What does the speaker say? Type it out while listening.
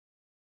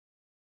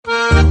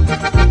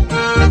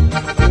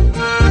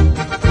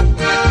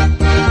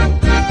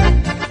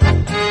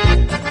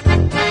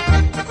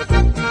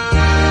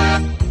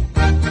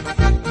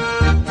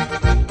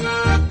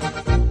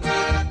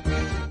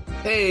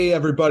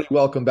everybody.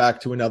 Welcome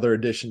back to another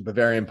edition of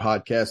Bavarian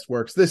Podcast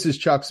Works. This is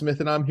Chuck Smith,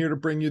 and I'm here to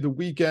bring you the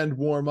weekend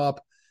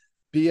warm-up,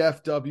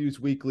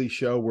 BFW's weekly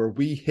show where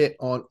we hit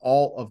on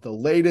all of the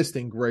latest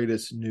and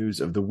greatest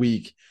news of the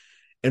week.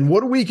 And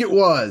what a week it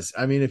was.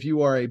 I mean, if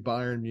you are a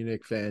Bayern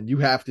Munich fan, you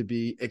have to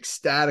be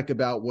ecstatic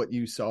about what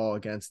you saw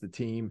against the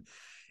team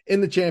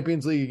in the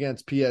Champions League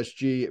against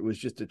PSG. It was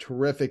just a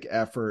terrific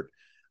effort,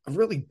 a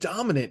really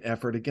dominant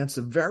effort against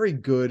a very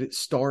good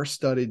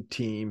star-studded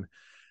team.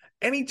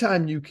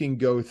 Anytime you can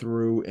go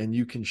through and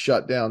you can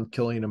shut down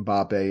Kylian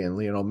Mbappe and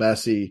Lionel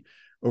Messi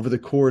over the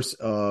course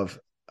of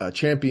a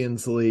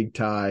Champions League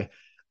tie,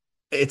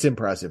 it's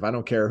impressive. I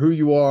don't care who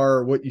you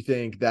are, what you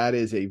think. That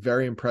is a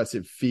very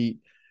impressive feat.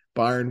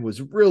 Bayern was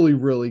really,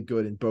 really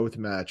good in both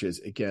matches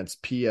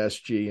against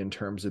PSG in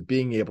terms of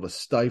being able to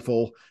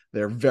stifle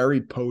their very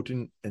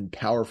potent and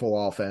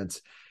powerful offense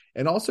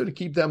and also to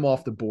keep them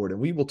off the board.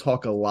 And we will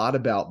talk a lot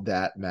about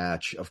that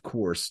match, of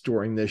course,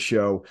 during this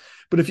show.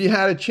 But if you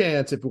had a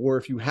chance, if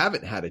you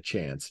haven't had a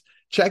chance,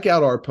 check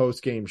out our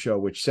post-game show,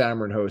 which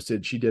Samron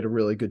hosted. She did a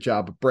really good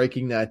job of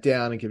breaking that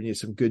down and giving you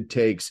some good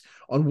takes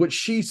on what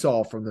she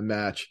saw from the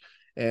match.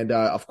 And,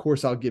 of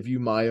course, I'll give you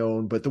my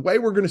own. But the way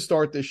we're going to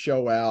start this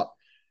show out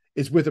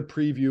is with a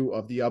preview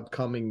of the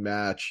upcoming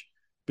match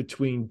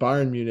between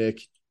Bayern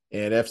Munich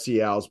and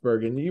FC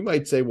Augsburg. And you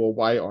might say, well,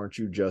 why aren't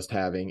you just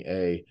having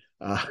a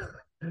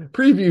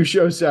preview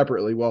show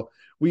separately? Well,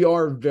 we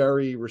are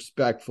very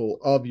respectful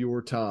of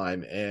your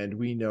time, and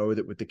we know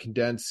that with the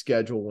condensed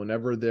schedule,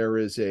 whenever there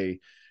is a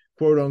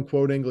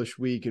quote-unquote English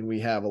week and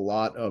we have a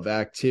lot of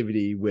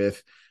activity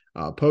with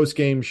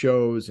post-game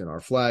shows and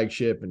our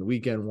flagship and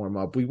weekend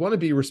warm-up, we want to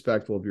be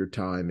respectful of your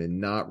time and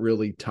not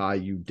really tie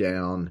you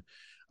down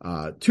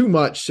too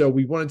much. So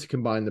we wanted to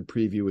combine the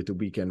preview with the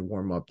weekend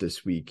warm-up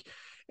this week.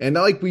 And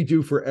like we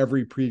do for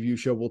every preview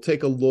show, we'll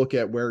take a look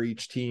at where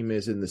each team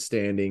is in the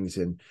standings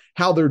and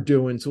how they're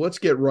doing. So let's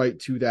get right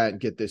to that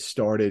and get this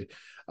started.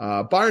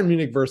 Bayern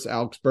Munich versus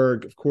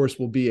Augsburg, of course,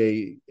 will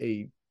be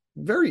a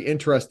very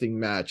interesting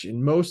match,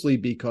 and mostly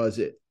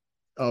because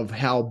of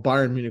how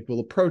Bayern Munich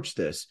will approach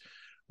this.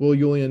 Will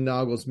Julian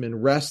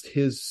Nagelsmann rest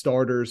his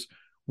starters?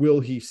 Will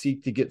he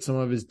seek to get some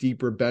of his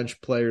deeper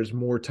bench players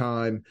more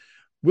time?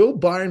 Will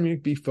Bayern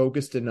Munich be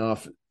focused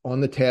enough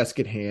on the task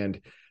at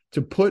hand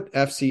to put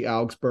FC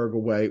Augsburg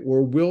away,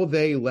 or will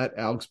they let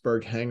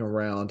Augsburg hang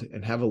around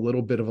and have a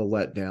little bit of a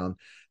letdown?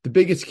 The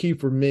biggest key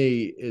for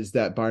me is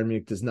that Bayern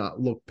Munich does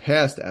not look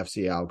past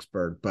FC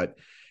Augsburg, but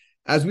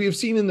as we have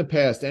seen in the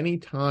past,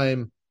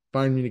 anytime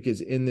Bayern Munich is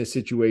in this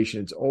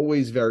situation, it's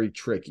always very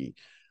tricky.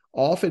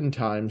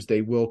 Oftentimes,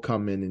 they will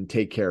come in and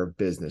take care of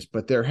business,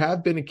 but there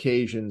have been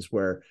occasions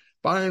where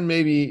Bayern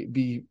maybe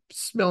be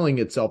smelling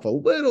itself a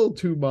little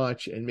too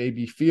much and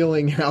maybe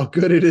feeling how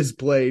good it has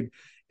played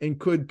and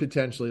could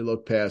potentially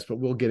look past, but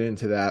we'll get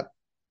into that.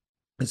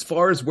 As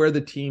far as where the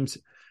teams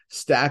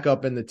stack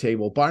up in the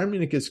table, Bayern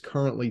Munich is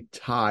currently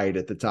tied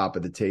at the top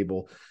of the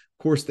table.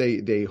 Of course,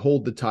 they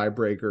hold the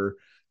tiebreaker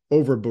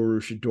over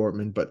Borussia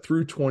Dortmund, but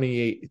through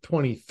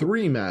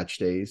 23 match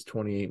days,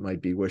 28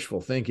 might be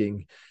wishful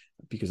thinking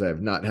because I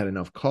have not had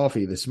enough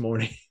coffee this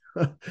morning.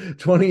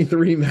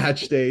 23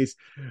 match days,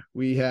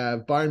 we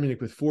have Bayern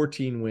Munich with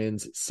 14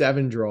 wins,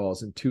 7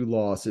 draws, and 2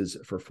 losses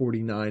for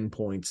 49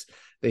 points.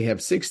 They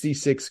have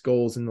 66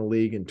 goals in the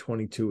league and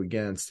 22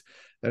 against.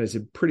 That is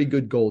a pretty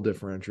good goal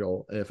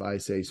differential, if I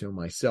say so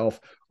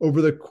myself.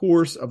 Over the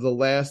course of the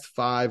last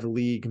 5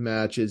 league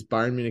matches,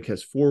 Bayern Munich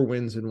has 4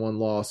 wins and 1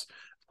 loss.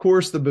 Of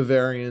course, the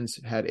Bavarians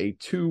had a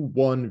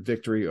 2-1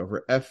 victory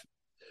over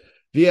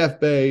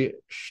VfB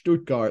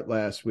Stuttgart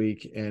last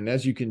week, and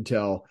as you can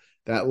tell,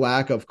 that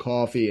lack of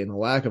coffee and the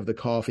lack of the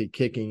coffee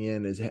kicking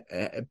in is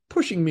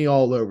pushing me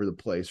all over the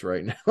place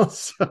right now.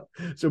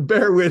 So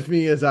bear with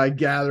me as I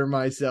gather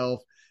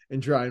myself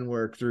and try and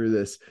work through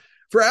this.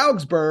 For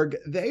Augsburg,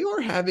 they are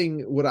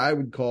having what I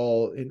would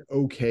call an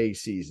okay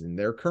season.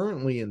 They're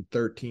currently in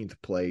 13th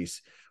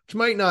place, which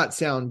might not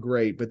sound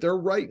great, but they're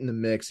right in the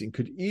mix and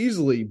could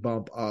easily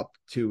bump up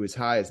to as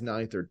high as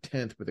 9th or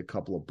 10th with a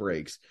couple of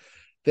breaks.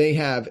 They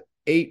have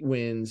 8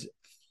 wins,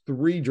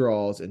 3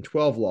 draws, and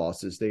 12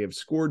 losses. They have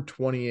scored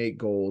 28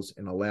 goals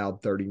and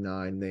allowed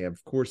 39. They,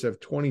 of course, have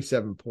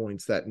 27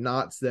 points. That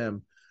knots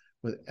them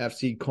with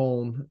FC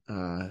Köln.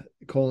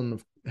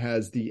 Köln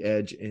has the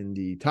edge in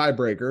the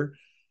tiebreaker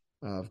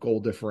of goal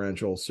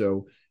differential.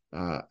 So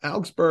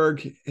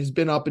Augsburg has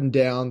been up and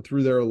down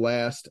through their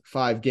last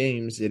 5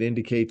 games. It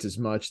indicates as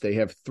much. They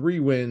have 3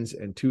 wins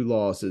and 2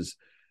 losses.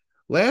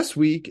 Last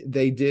week,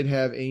 they did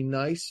have a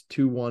nice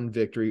 2-1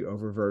 victory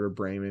over Werder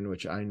Bremen,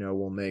 which I know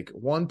will make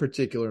one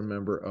particular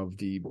member of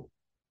the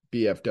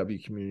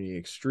BFW community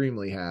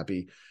extremely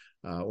happy,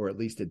 or at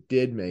least it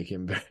did make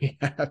him very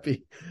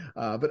happy.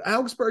 But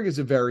Augsburg is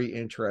a very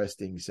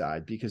interesting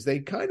side because they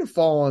kind of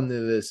fall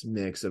into this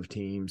mix of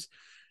teams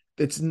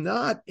that's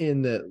not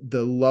in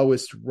the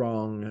lowest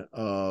rung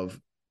of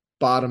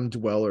bottom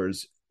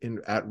dwellers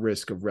at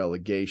risk of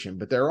relegation,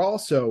 but they're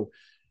also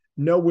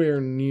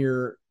nowhere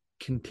near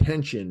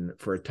contention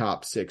for a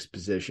top 6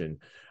 position.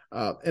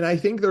 And I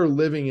think they're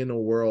living in a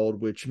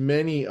world which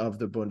many of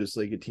the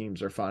Bundesliga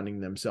teams are finding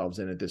themselves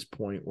in at this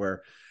point,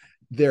 where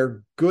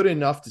they're good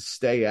enough to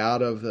stay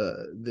out of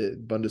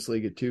the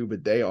Bundesliga too,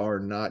 but they are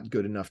not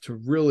good enough to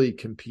really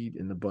compete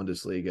in the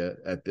Bundesliga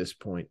at this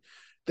point.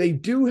 They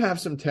do have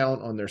some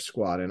talent on their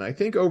squad. And I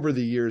think over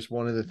the years,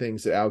 one of the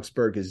things that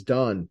Augsburg has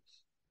done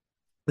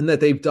and that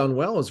they've done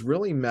well is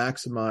really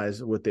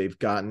maximize what they've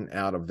gotten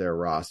out of their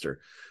roster.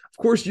 Of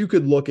course, you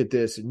could look at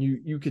this and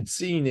you could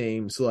see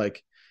names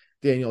like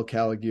Daniel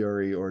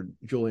Caligiuri or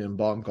Julian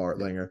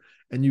Baumgartlinger,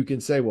 and you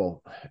can say,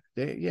 well,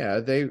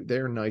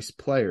 they're nice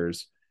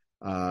players.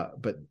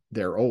 But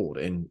they're old,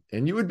 and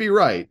you would be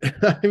right.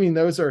 I mean,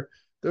 those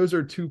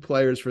are two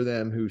players for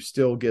them who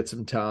still get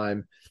some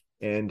time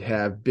and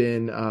have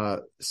been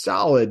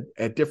solid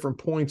at different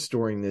points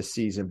during this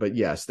season. But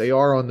yes, they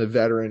are on the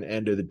veteran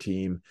end of the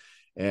team,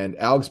 and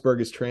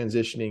Augsburg is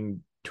transitioning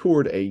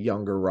toward a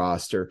younger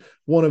roster.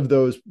 One of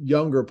those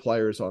younger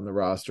players on the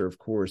roster, of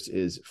course,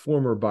 is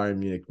former Bayern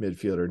Munich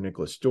midfielder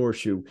Niklas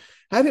Dorsch, who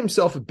had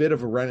himself a bit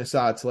of a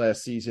renaissance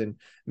last season,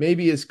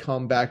 maybe has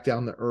come back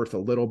down to earth a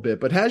little bit,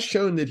 but has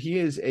shown that he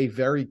is a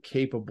very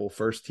capable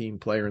first-team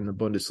player in the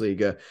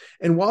Bundesliga.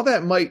 And while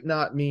that might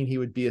not mean he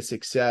would be a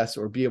success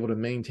or be able to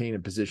maintain a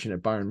position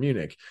at Bayern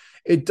Munich,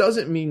 it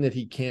doesn't mean that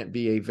he can't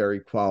be a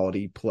very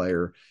quality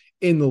player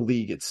in the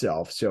league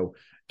itself. So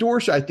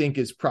Dorsch, I think,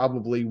 is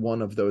probably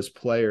one of those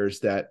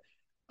players that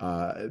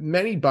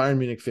many Bayern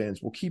Munich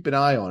fans will keep an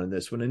eye on in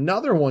this one.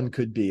 Another one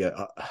could be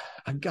a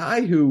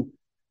guy who,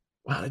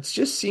 wow, it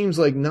just seems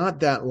like not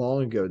that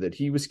long ago that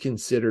he was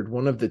considered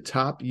one of the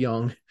top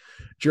young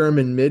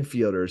German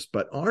midfielders,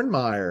 but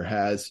Arnmeyer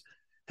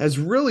has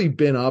really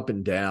been up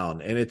and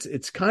down, and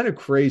it's kind of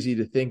crazy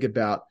to think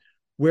about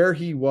where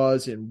he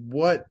was and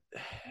what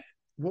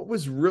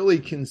was really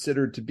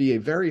considered to be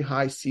a very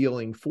high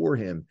ceiling for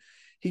him.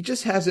 He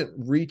just hasn't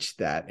reached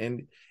that.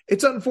 And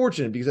it's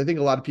unfortunate because I think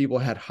a lot of people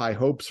had high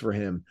hopes for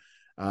him.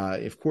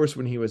 Of course,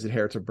 when he was at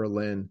Hertha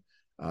Berlin,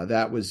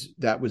 that was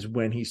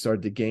when he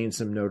started to gain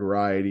some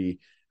notoriety.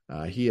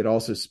 He had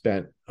also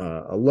spent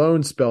a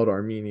loan spell at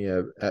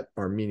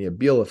Arminia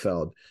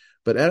Bielefeld.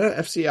 But at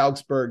FC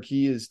Augsburg,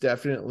 he is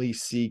definitely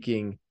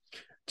seeking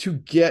to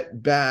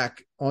get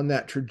back on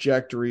that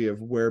trajectory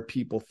of where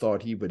people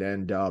thought he would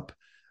end up.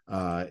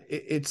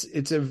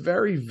 It's a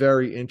very,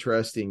 very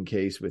interesting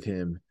case with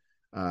him.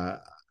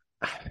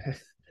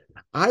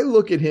 I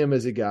look at him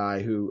as a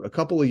guy who a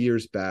couple of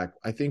years back,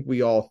 I think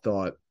we all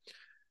thought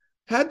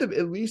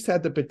at least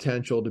had the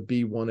potential to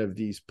be one of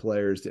these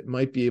players that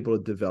might be able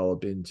to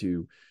develop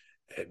into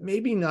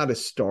maybe not a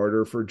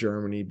starter for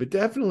Germany, but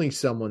definitely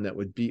someone that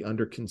would be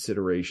under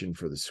consideration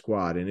for the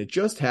squad. And it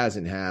just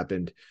hasn't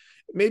happened.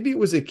 Maybe it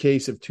was a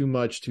case of too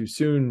much too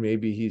soon.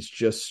 Maybe he's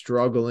just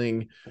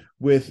struggling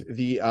with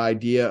the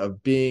idea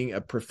of being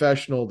a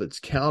professional that's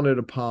counted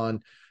upon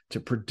to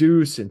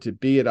produce and to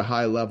be at a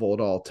high level at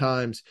all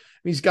times. I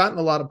mean, he's gotten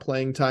a lot of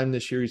playing time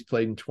this year. He's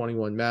played in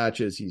 21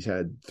 matches. He's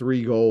had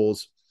 3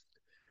 goals,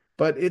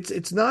 but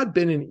it's not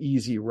been an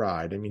easy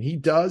ride. I mean, he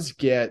does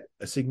get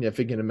a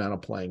significant amount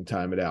of playing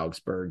time at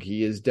Augsburg.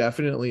 He is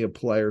definitely a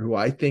player who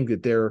I think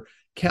that they're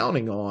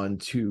counting on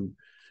to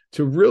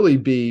really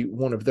be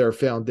one of their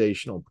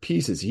foundational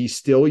pieces. He's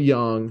still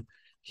young.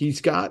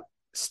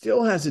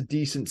 Still has a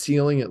decent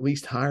ceiling, at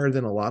least higher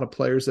than a lot of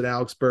players that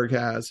Augsburg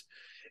has.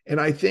 And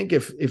I think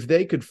if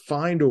they could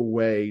find a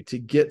way to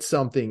get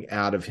something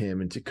out of him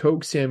and to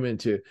coax him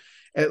into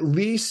at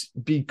least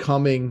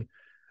becoming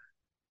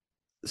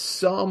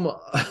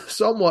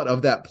somewhat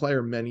of that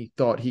player many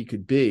thought he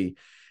could be,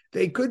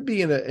 they could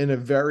be in a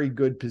very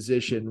good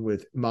position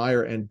with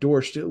Meyer and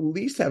Dorsch to at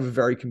least have a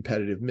very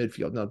competitive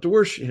midfield. Now,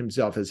 Dorsch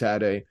himself has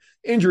had a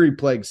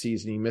injury-plagued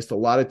season. He missed a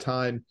lot of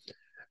time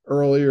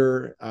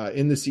earlier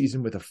in the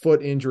season with a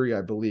foot injury.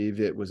 I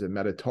believe it was a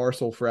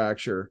metatarsal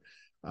fracture.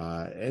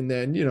 And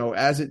then,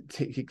 as it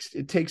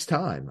takes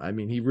time. I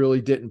mean, he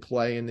really didn't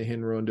play in the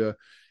Hinrunde,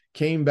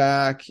 came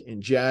back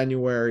in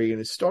January and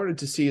has started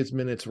to see his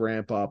minutes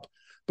ramp up.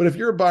 But if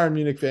you're a Bayern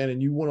Munich fan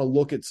and you want to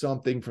look at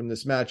something from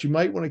this match, you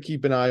might want to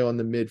keep an eye on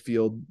the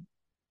midfield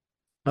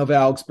of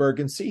Augsburg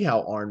and see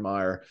how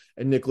Arnmeyer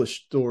and Niklas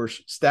Dorsch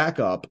stack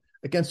up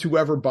against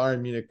whoever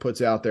Bayern Munich puts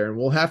out there. And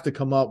we'll have to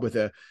come up with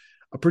a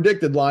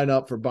predicted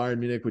lineup for Bayern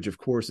Munich, which of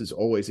course is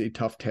always a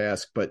tough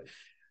task, but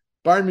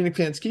Bayern Munich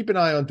fans, keep an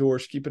eye on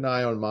Dorsch, keep an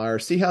eye on Meyer,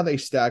 see how they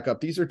stack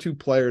up. These are two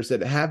players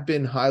that have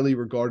been highly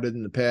regarded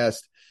in the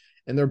past,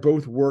 and they're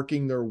both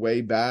working their way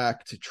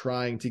back to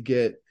trying to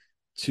get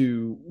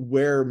to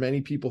where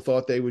many people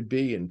thought they would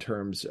be in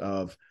terms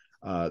of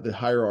the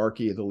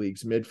hierarchy of the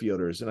league's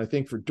midfielders. And I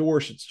think for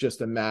Dorsch, it's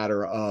just a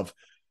matter of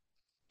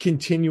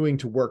continuing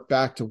to work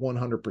back to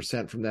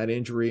 100% from that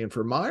injury. And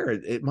for Meyer,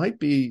 it might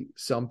be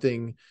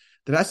something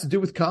that has to do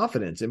with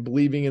confidence and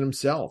believing in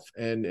himself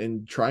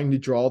and trying to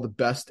draw the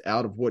best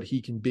out of what he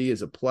can be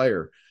as a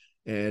player.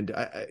 And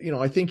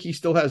I think he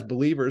still has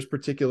believers,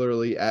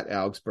 particularly at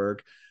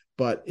Augsburg,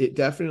 but it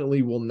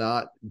definitely will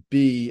not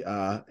be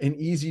an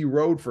easy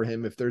road for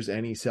him if there's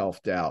any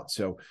self-doubt.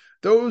 So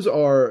those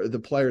are the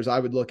players I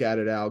would look at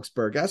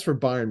Augsburg. As for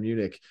Bayern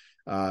Munich,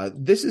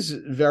 this is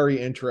very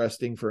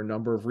interesting for a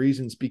number of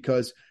reasons,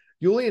 because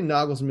Julian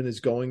Nagelsmann is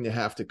going to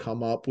have to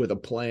come up with a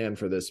plan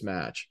for this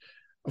match.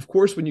 Of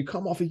course, when you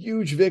come off a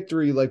huge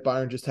victory like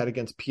Bayern just had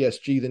against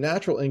PSG, the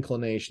natural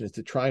inclination is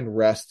to try and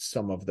rest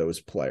some of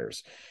those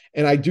players.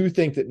 And I do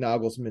think that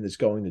Nagelsmann is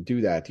going to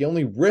do that. The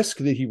only risk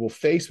that he will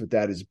face with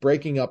that is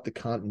breaking up the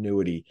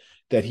continuity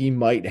that he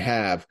might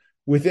have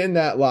within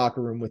that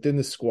locker room, within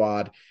the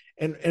squad.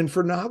 And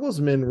for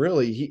Nagelsmann,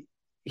 really,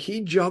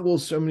 he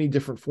juggles so many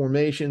different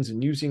formations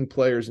and using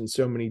players in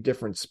so many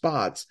different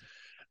spots.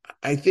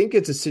 I think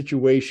it's a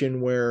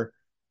situation where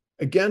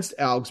against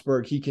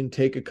Augsburg, he can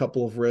take a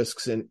couple of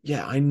risks. And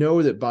yeah, I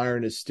know that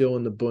Bayern is still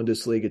in the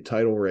Bundesliga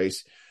title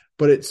race,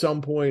 but at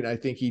some point, I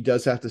think he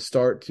does have to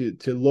start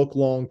to look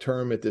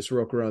long-term at this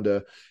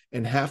Rückrunde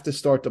and have to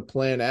start to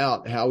plan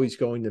out how he's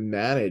going to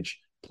manage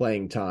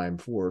playing time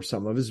for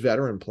some of his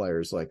veteran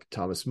players like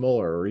Thomas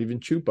Muller or even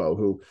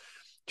Choupo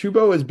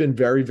has been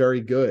very,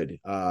 very good.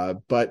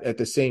 But at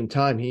the same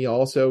time, he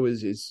also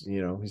is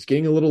he's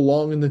getting a little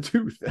long in the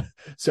tooth.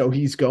 So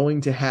he's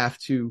going to have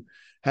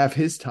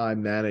his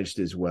time managed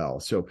as well.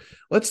 So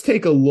let's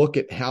take a look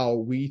at how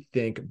we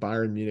think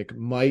Bayern Munich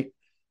might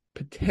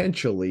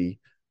potentially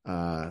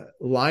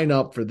line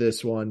up for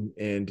this one.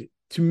 And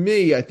to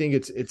me, I think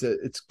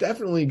it's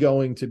definitely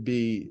going to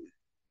be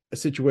a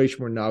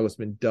situation where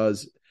Nagelsmann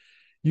does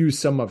use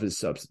some of his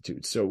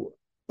substitutes. So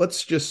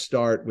let's just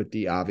start with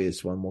the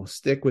obvious one. We'll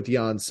stick with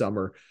Jan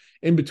Sommer.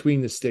 In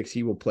between the sticks,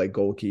 he will play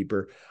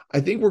goalkeeper. I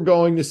think we're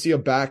going to see a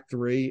back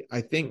three.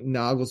 I think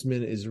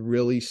Nagelsmann is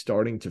really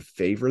starting to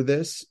favor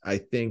this. I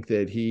think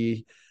that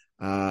he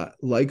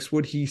likes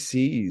what he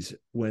sees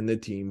when the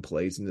team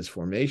plays in this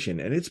formation,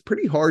 and it's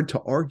pretty hard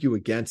to argue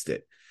against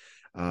it.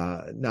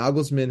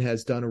 Nagelsmann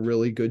has done a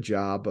really good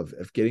job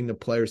of getting the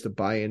players to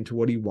buy into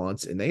what he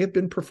wants, and they have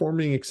been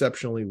performing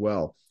exceptionally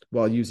well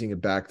while using a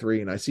back three,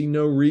 and I see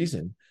no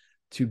reason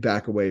to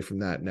back away from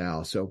that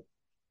now. So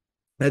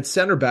at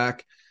center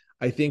back,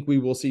 I think we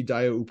will see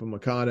Dayot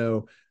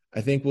Upamecano.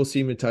 I think we'll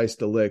see Matthijs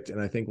de Ligt,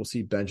 and I think we'll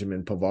see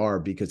Benjamin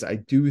Pavard, because I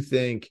do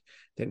think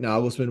that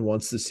Nagelsmann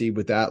wants to see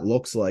what that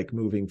looks like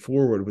moving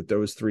forward with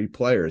those three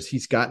players.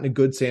 He's gotten a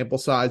good sample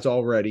size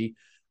already,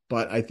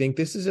 but I think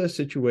this is a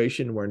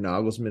situation where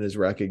Nagelsmann is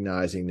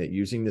recognizing that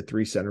using the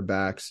three center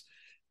backs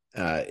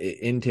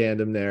in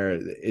tandem there,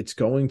 it's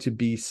going to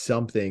be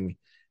something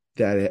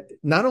that it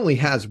not only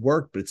has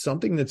worked, but it's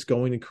something that's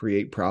going to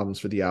create problems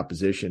for the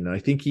opposition. And I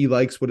think he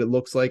likes what it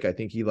looks like. I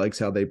think he likes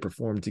how they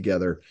perform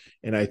together.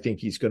 And I think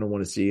he's going to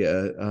want to see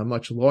a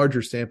much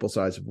larger sample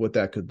size of what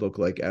that could look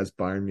like as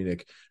Bayern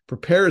Munich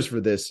prepares for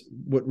this,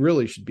 what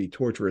really should be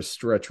torturous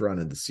stretch run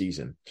in the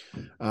season.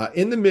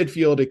 In the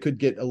midfield, it could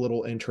get a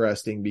little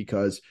interesting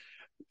because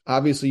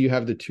obviously you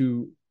have the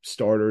two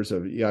starters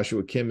of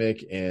Joshua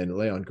Kimmich and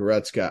Leon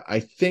Goretzka. I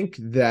think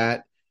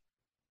that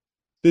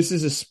this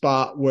is a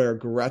spot where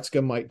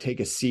Goretzka might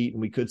take a seat,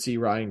 and we could see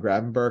Ryan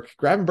Gravenberch.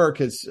 Gravenberch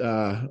has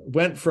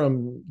went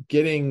from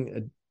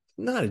getting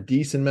not a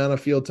decent amount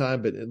of field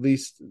time, but at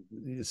least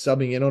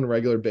subbing in on a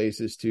regular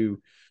basis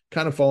to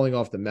kind of falling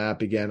off the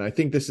map again. I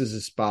think this is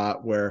a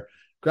spot where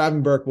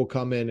Gravenberch will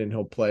come in and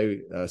he'll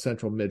play a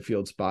central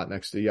midfield spot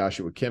next to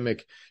Joshua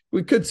Kimmich.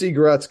 We could see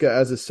Goretzka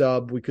as a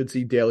sub. We could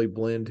see Daley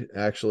Blind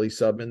actually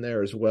sub in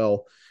there as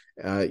well.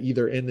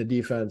 Either in the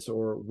defense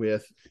or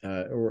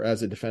or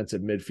as a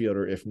defensive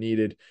midfielder if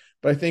needed.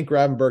 But I think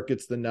Gravenberch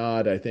gets the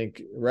nod. I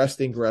think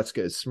resting Goretzka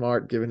is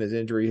smart given his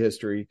injury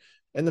history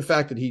and the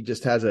fact that he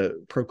just has a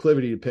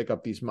proclivity to pick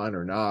up these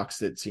minor knocks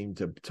that seem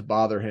to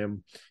bother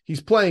him.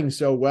 He's playing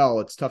so well,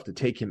 it's tough to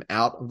take him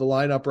out of the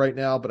lineup right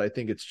now, but I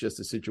think it's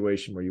just a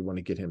situation where you want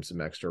to get him some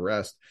extra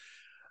rest.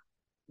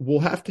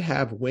 We'll have to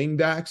have wing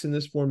backs in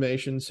this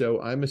formation,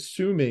 so I'm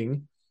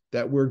assuming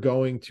that we're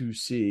going to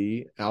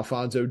see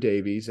Alphonso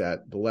Davies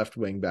at the left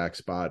wing back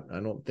spot. I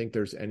don't think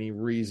there's any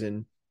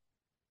reason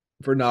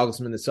for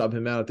Nagelsmann to sub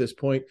him out at this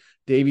point.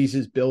 Davies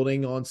is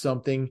building on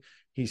something.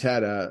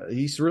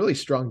 He's really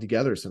strung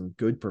together some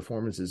good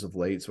performances of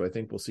late, so I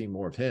think we'll see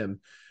more of him.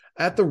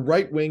 At the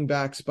right wing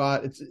back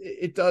spot,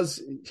 it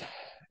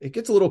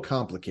gets a little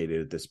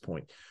complicated at this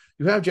point.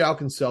 You have Joao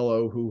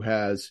Cancelo, who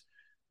has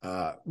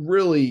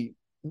really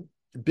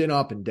been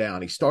up and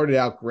down. He started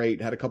out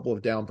great, had a couple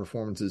of down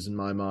performances in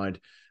my mind.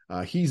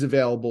 He's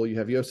available. You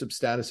have Josip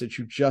Stanisic,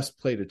 who just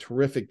played a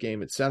terrific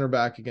game at center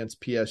back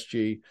against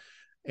PSG.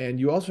 And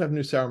you also have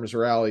Nusair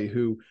Mazraoui,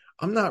 who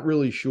I'm not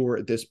really sure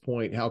at this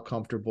point how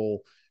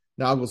comfortable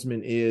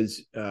Nagelsmann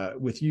is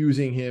with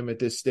using him at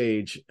this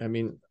stage. I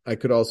mean, I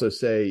could also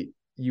say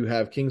you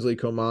have Kingsley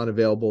Coman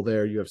available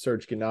there. You have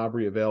Serge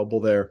Gnabry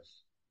available there.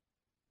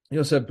 You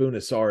also have Bouna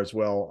Sarr as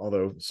well,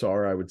 although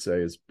Sarr, I would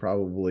say, is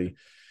probably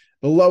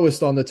the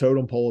lowest on the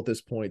totem pole at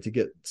this point to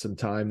get some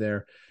time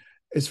there.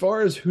 As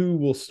far as who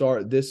will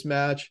start this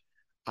match,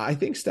 I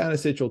think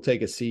Stanisic will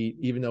take a seat,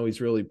 even though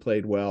he's really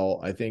played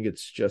well. I think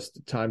it's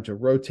just time to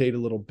rotate a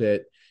little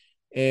bit.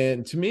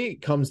 And to me,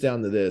 it comes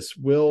down to this.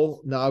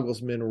 Will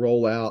Nagelsmann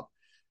roll out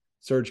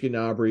Serge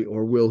Gnabry,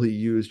 or will he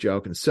use Joao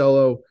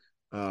Cancelo?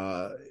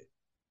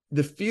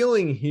 The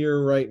feeling here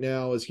right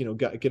now is,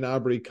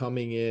 Gnabry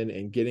coming in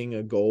and getting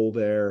a goal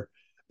there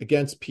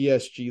against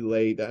PSG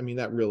late. I mean,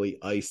 that really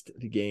iced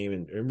the game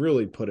and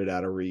really put it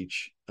out of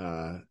reach,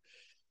 at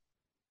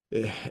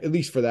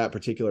least for that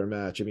particular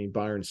match. I mean,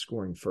 Bayern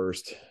scoring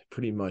first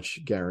pretty much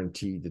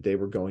guaranteed that they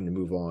were going to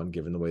move on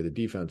given the way the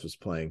defense was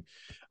playing.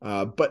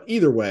 But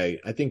either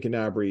way, I think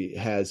Gnabry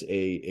has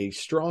a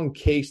strong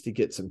case to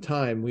get some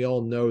time. We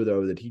all know,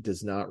 though, that he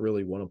does not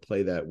really want to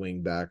play that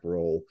wing back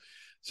role.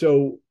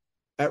 So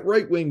at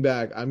right wing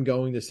back, I'm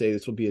going to say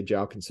this will be a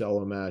Joao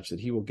Cancelo match, that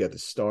he will get the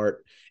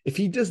start. If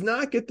he does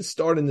not get the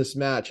start in this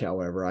match,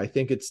 however, I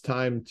think it's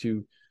time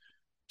to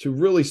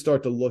really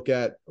start to look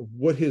at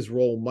what his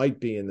role might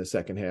be in the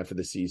second half of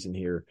the season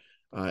here.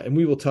 And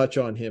we will touch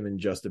on him in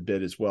just a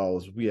bit, as well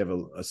as we have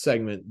a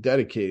segment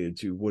dedicated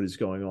to what is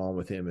going on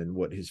with him and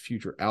what his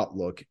future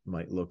outlook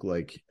might look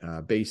like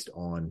based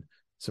on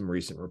some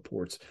recent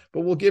reports.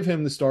 But we'll give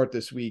him the start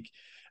this week.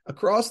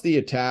 Across the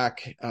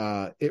attack,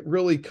 it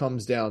really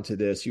comes down to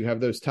this. You have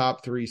those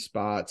top three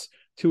spots,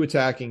 two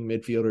attacking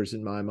midfielders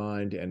in my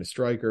mind, and a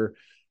striker.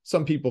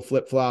 Some people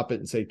flip-flop it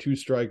and say two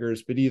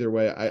strikers, but either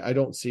way, I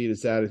don't see it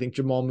as that. I think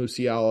Jamal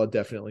Musiala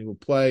definitely will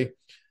play.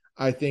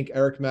 I think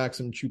Eric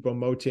Maxim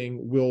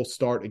Choupo-Moting will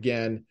start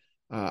again.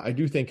 I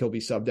do think he'll be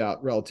subbed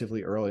out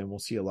relatively early, and we'll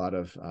see a lot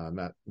of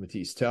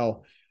Matthijs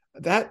Tel.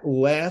 That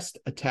last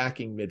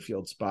attacking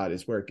midfield spot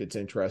is where it gets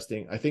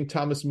interesting. I think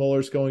Thomas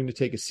Muller's going to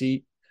take a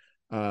seat.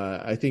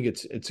 I think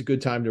it's a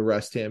good time to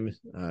rest him.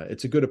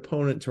 It's a good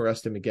opponent to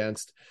rest him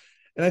against.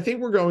 And I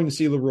think we're going to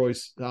see Leroy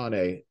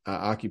Sané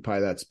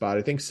occupy that spot.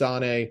 I think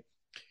Sané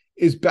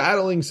is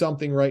battling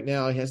something right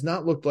now. He has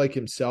not looked like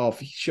himself.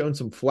 He's shown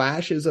some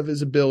flashes of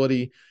his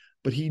ability,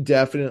 but he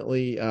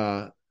definitely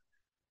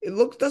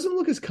doesn't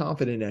look as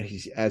confident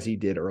as he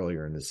did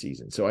earlier in the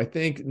season. So I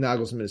think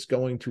Nagelsmann is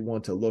going to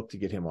want to look to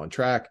get him on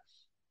track.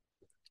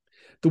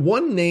 The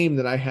one name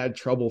that I had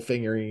trouble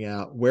figuring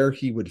out where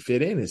he would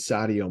fit in is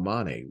Sadio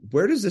Mane.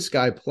 Where does this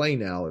guy play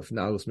now if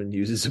Nagelsmann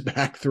uses a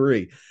back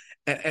three?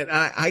 And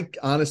I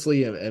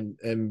honestly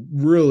am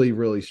really,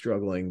 really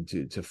struggling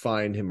to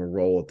find him a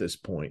role at this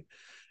point.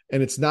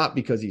 And it's not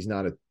because he's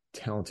not a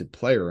talented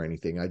player or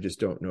anything. I just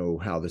don't know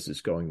how this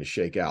is going to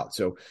shake out.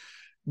 So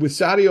with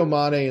Sadio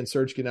Mane and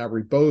Serge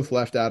Gnabry both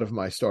left out of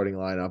my starting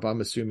lineup,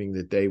 I'm assuming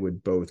that they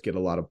would both get a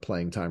lot of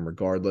playing time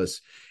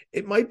regardless.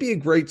 It might be a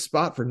great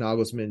spot for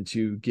Nagelsmann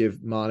to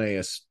give Mane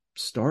a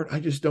start.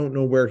 I just don't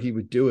know where he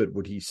would do it.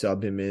 Would he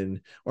sub him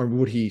in, or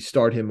would he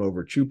start him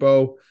over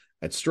Choupo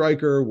at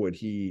striker? Would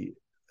he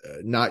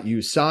not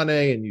use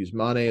Sané and use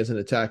Mane as an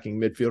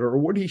attacking midfielder, or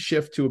would he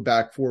shift to a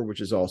back four,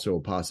 which is also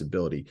a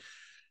possibility?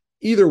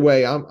 Either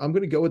way, I'm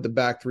going to go with the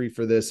back three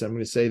for this. I'm going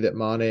to say that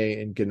Mane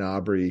and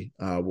Gnabry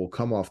will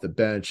come off the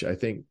bench. I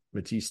think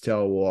Matthijs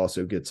Tel will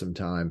also get some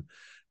time.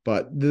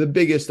 But the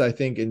biggest, I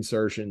think,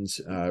 insertions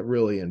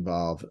really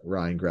involve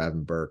Ryan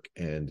Gravenberch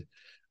and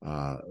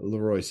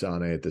Leroy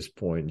Sané at this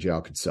point, and Joao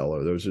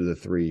Cancelo. Those are the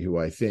three who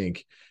I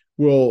think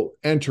will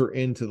enter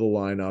into the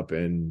lineup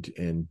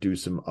and do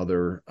some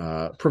other,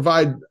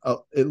 provide,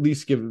 at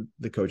least give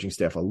the coaching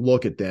staff a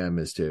look at them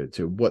as to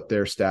what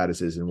their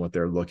status is and what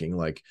they're looking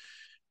like.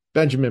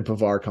 Benjamin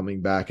Pavard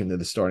coming back into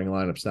the starting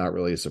lineup is not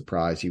really a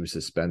surprise. He was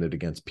suspended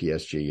against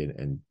PSG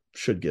and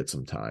should get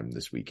some time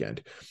this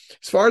weekend.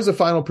 As far as the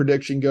final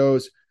prediction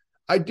goes,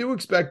 I do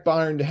expect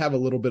Bayern to have a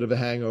little bit of a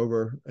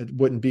hangover. It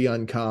wouldn't be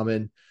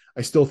uncommon.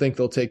 I still think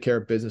they'll take care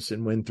of business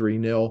and win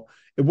 3-0.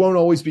 It won't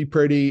always be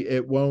pretty.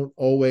 It won't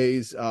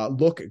always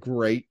look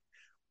great,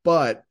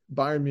 but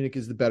Bayern Munich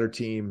is the better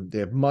team. They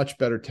have much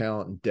better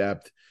talent and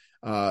depth.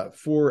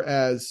 For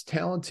as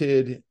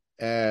talented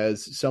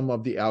as some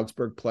of the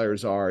Augsburg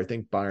players are, I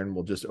think Bayern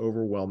will just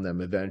overwhelm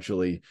them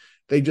eventually.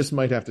 They just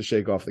might have to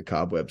shake off the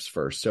cobwebs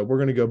first. So we're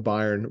going to go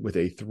Bayern with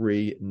a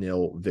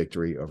 3-0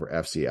 victory over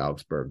FC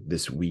Augsburg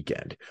this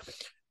weekend.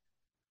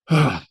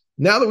 Now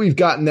that we've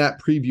gotten that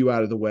preview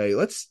out of the way,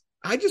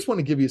 I just want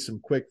to give you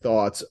some quick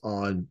thoughts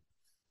on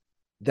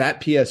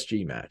that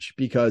PSG match,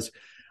 because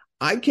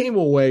I came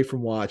away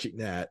from watching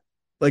that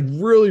like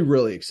really,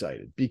 really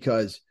excited,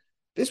 because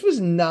this was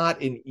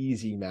not an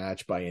easy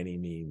match by any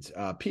means.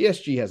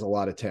 PSG has a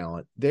lot of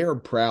talent. They're a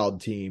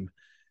proud team,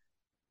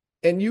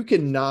 and you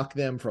can knock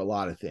them for a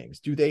lot of things.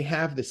 Do they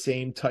have the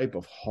same type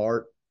of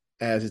heart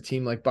as a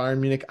team like Bayern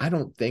Munich? I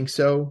don't think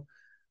so.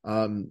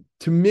 To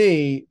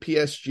me,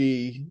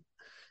 PSG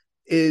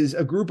is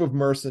a group of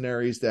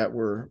mercenaries that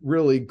were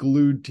really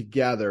glued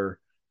together,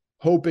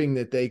 hoping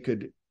that they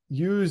could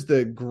use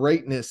the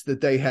greatness that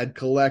they had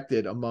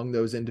collected among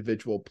those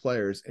individual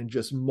players and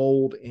just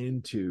mold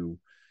into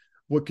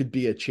what could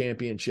be a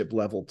championship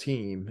level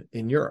team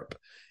in Europe.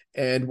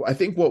 And I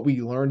think what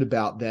we learned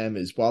about them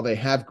is, while they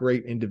have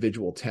great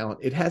individual talent,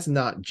 it has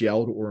not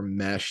gelled or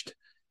meshed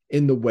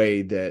in the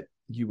way that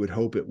you would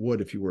hope it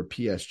would if you were a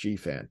PSG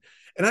fan.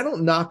 And I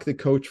don't knock the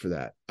coach for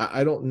that.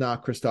 I don't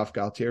knock Christophe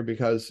Galtier,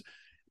 because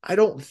I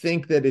don't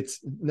think that it's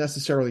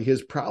necessarily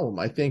his problem.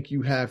 I think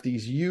you have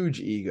these huge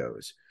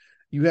egos.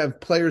 You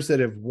have players that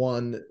have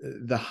won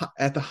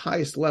at the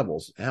highest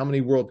levels. How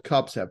many World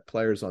Cups have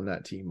players on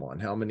that team won?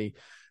 How many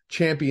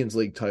Champions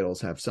League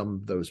titles have some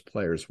of those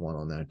players won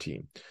on that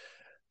team?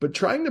 But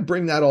trying to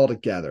bring that all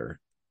together,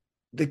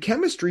 the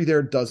chemistry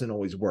there doesn't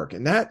always work.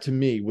 And that, to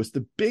me, was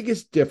the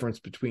biggest difference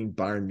between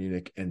Bayern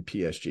Munich and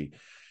PSG.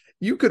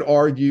 You could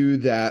argue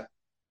that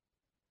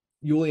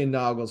Julian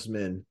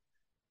Nagelsmann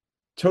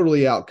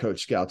totally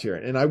outcoached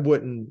Galtier. And I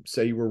wouldn't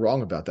say you were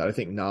wrong about that. I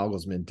think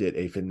Nagelsmann did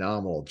a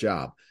phenomenal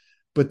job.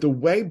 But the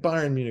way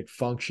Bayern Munich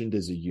functioned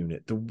as a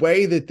unit, the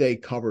way that they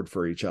covered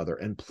for each other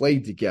and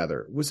played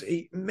together was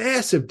a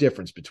massive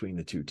difference between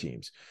the two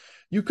teams.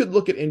 You could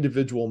look at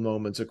individual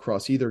moments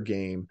across either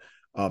game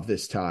of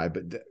this tie,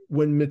 but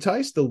when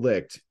Matthijs de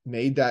Ligt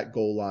made that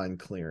goal line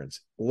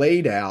clearance,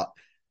 laid out,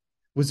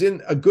 was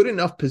in a good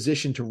enough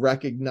position to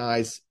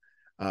recognize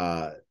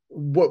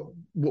what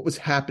was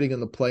happening in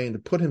the play and to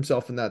put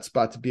himself in that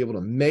spot to be able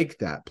to make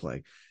that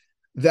play.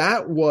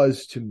 That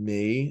was, to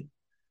me,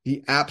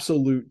 the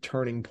absolute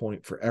turning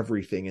point for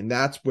everything. And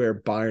that's where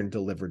Bayern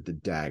delivered the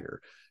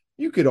dagger.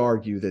 You could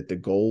argue that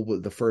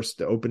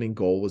the opening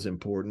goal was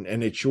important,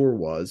 and it sure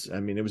was. I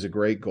mean, it was a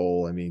great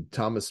goal. I mean,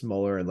 Thomas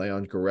Muller and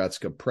Leon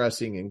Goretzka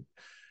pressing and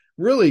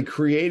really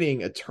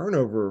creating a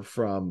turnover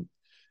from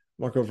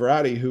Marco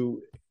Verratti,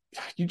 who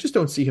you just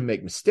don't see him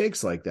make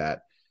mistakes like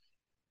that.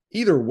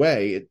 Either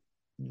way,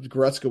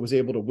 Goretzka was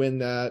able to win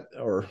that,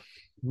 or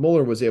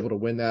Muller was able to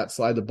win that,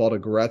 slide the ball to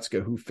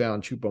Goretzka, who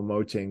found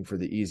Choupo-Moting for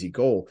the easy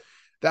goal.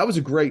 That was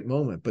a great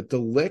moment. But de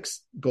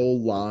Ligt's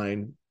goal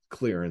line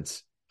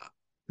clearance,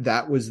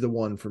 that was the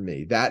one for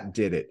me. That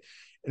did it.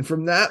 And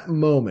from that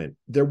moment,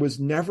 there was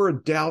never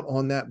a doubt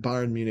on that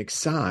Bayern Munich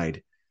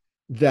side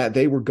that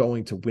they were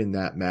going to win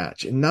that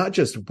match. And not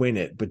just win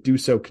it, but do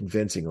so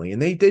convincingly.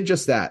 And they did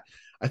just that.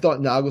 I thought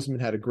Nagelsmann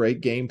had a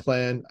great game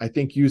plan. I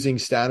think using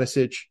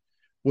Stanisic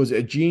was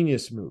a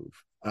genius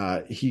move.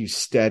 He's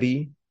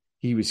steady.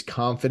 He was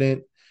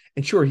confident.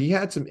 And sure, he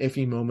had some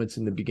iffy moments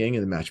in the beginning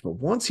of the match, but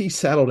once he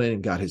settled in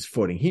and got his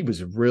footing, he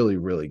was really,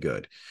 really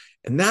good.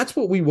 And that's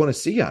what we want to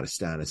see out of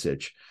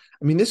Stanisic.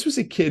 I mean, this was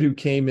a kid who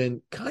came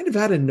in kind of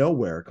out of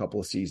nowhere a couple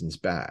of seasons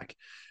back.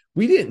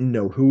 We didn't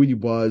know who he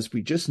was.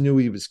 We just knew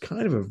he was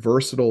kind of a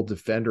versatile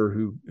defender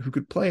who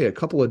could play a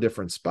couple of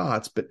different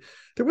spots, but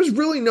there was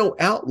really no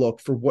outlook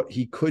for what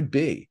he could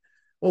be.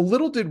 Well,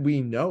 little did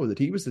we know that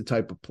he was the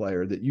type of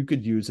player that you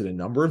could use at a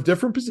number of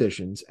different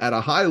positions at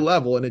a high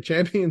level in a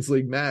Champions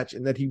League match,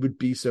 and that he would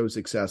be so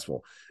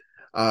successful.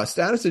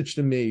 Stanisic,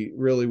 to me,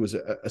 really was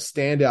a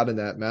standout in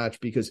that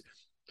match because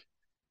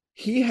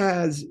he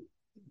has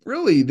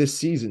really this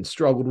season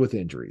struggled with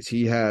injuries.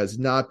 He has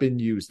not been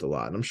used a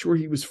lot. And I'm sure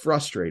he was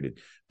frustrated.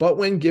 But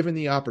when given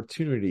the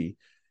opportunity,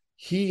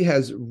 he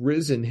has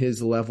risen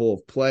his level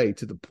of play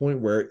to the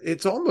point where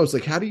it's almost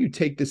like, how do you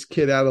take this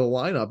kid out of the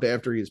lineup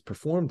after he has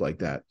performed like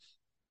that?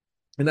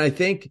 And I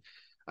think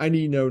I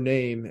Need No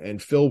Name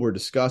and Phil were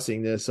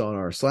discussing this on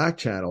our Slack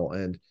channel.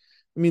 And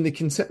I mean, the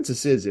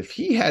consensus is if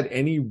he had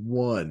any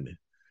one,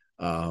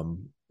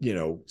 standout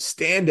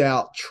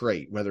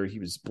trait, whether he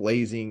was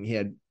he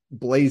had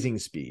blazing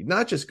speed,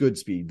 not just good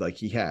speed like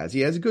he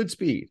has good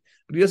speed,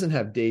 but he doesn't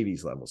have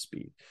Davies level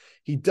speed.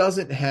 He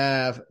doesn't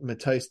have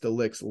Matthijs de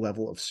Ligt's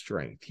level of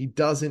strength. He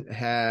doesn't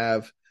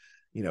have,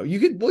 you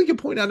could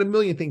point out a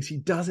million things he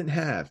doesn't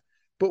have,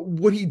 but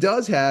what he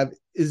does have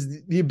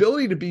is the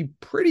ability to be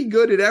pretty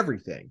good at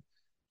everything.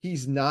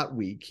 He's not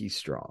weak. He's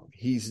strong.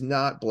 He's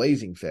not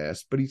blazing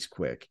fast, but he's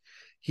quick.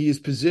 He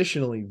is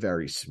positionally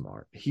very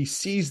smart. He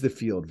sees the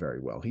field very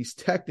well. He's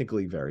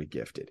technically very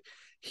gifted.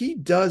 He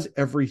does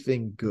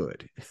everything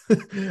good.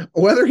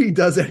 Whether he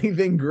does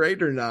anything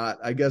great or not,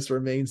 I guess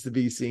remains to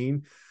be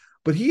seen.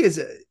 But he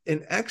is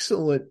an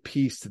excellent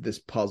piece to this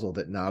puzzle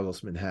that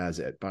Nagelsmann has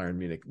at Bayern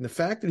Munich. And the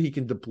fact that he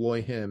can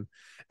deploy him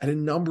at a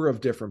number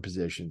of different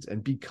positions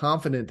and be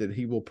confident that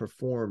he will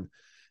perform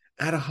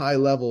at a high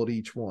level at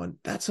each one,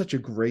 that's such a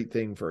great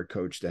thing for a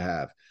coach to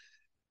have.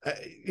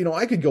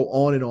 I could go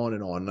on and on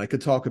and on. And I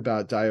could talk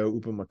about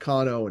Dayot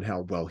Upamecano and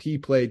how well he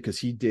played because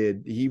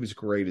he was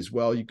great as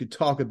well. You could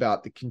talk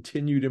about the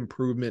continued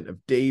improvement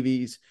of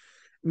Davies.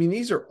 I mean,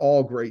 these are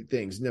all great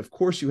things. And of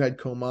course, you had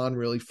Coman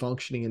really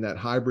functioning in that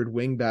hybrid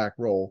wingback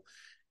role.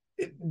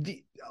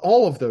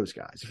 All of those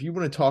guys, if you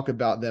want to talk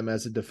about them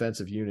as a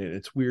defensive unit,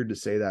 it's weird to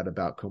say that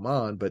about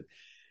Coman, but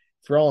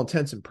for all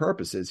intents and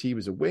purposes, he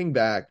was a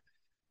wingback.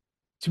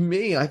 To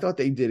me, I thought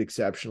they did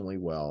exceptionally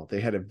well.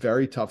 They had a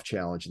very tough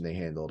challenge and they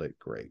handled it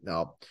great.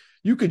 Now,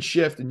 you could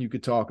shift and you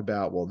could talk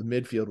about, well, the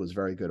midfield was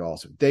very good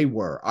also. They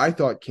were. I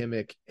thought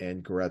Kimmich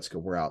and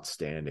Goretzka were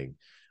outstanding.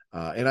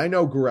 And I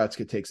know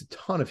Goretzka takes a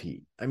ton of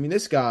heat. I mean,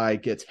 this guy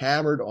gets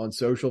hammered on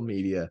social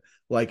media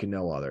like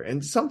no other.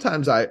 And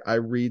sometimes I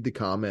read the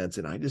comments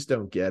and I just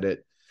don't get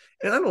it.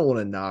 And I don't want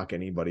to knock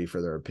anybody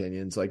for their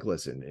opinions. Like,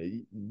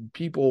 listen,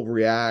 people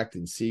react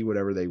and see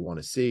whatever they want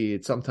to see.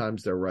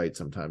 Sometimes they're right,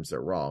 sometimes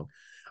they're wrong.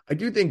 I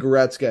do think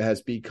Goretzka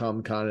has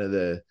become kind of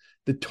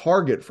the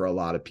target for a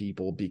lot of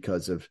people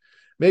because of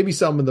maybe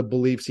some of the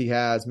beliefs he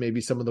has, maybe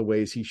some of the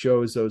ways he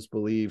shows those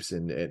beliefs.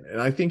 And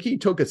I think he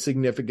took a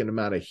significant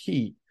amount of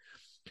heat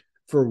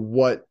for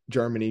what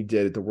Germany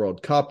did at the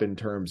World Cup in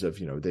terms of,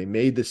 they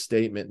made this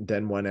statement and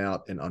then went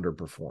out and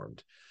underperformed.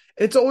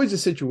 It's always a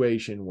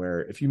situation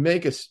where if you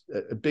make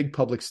a big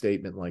public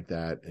statement like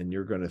that and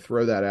you're going to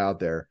throw that out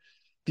there,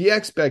 the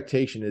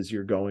expectation is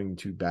you're going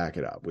to back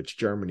it up, which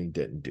Germany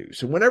didn't do.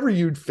 So whenever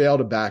you'd fail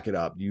to back it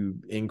up, you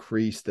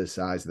increase the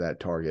size of that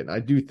target. And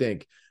I do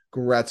think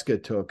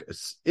Goretzka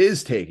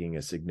is taking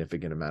a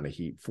significant amount of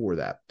heat for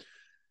that.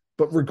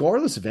 But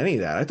regardless of any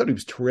of that, I thought he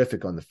was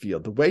terrific on the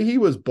field. The way he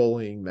was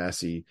bullying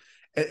Messi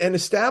and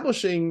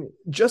establishing,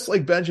 just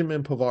like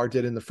Benjamin Pavard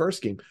did in the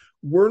first game,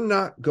 we're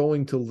not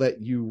going to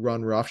let you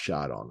run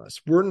roughshod on us.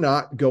 We're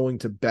not going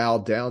to bow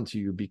down to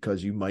you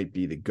because you might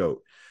be the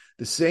GOAT.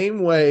 The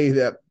same way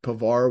that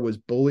Pavard was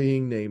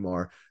bullying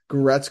Neymar,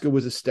 Goretzka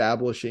was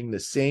establishing the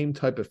same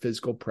type of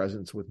physical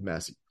presence with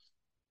Messi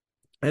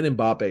and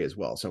Mbappe as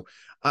well. So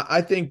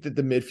I think that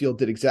the midfield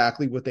did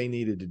exactly what they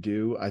needed to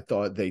do. I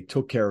thought they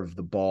took care of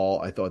the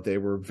ball. I thought they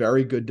were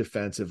very good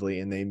defensively,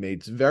 and they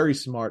made very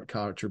smart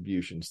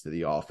contributions to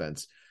the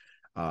offense,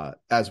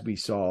 as we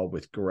saw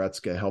with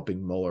Goretzka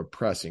helping Muller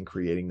press and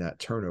creating that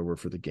turnover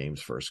for the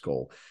game's first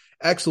goal.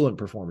 Excellent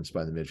performance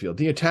by the midfield.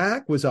 The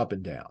attack was up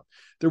and down.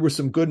 There were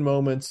some good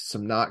moments,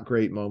 some not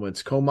great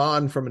moments.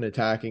 Coman, from an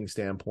attacking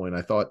standpoint,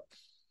 I thought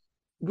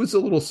was a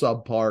little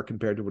subpar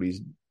compared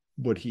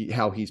to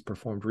how he's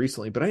performed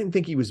recently, but I didn't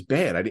think he was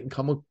bad. I didn't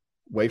come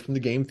away from the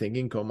game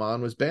thinking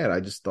Coman was bad. I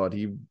just thought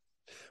he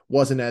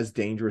wasn't as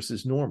dangerous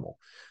as normal.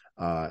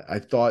 I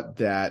thought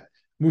that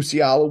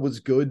Musiala was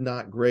good,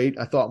 not great.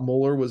 I thought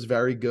Muller was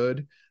very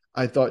good.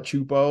 I thought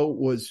Choupo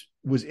was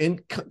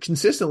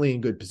consistently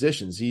in good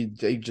positions.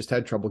 They just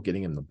had trouble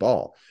getting him the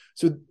ball.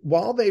 So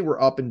while they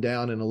were up and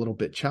down and a little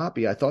bit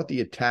choppy, I thought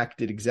the attack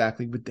did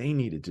exactly what they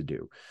needed to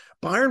do.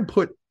 Bayern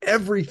put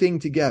everything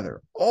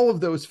together, all of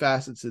those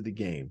facets of the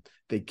game.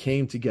 They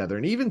came together.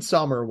 And even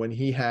Sommer, when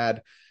he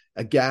had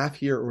a gaffe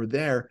here or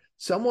there,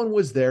 someone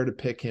was there to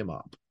pick him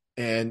up.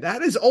 And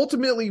that is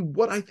ultimately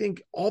what I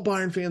think all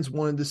Bayern fans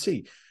wanted to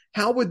see.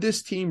 How would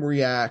this team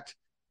react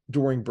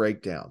during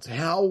breakdowns?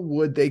 How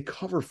would they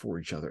cover for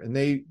each other? And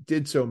they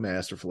did so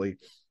masterfully. It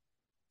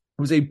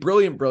was a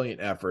brilliant,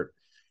 brilliant effort.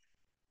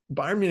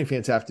 Bayern Munich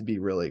fans have to be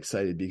really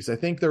excited because I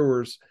think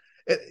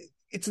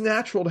it's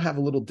natural to have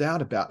a little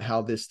doubt about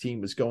how this team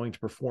was going to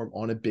perform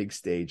on a big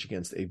stage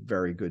against a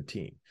very good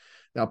team.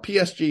 Now,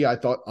 PSG, I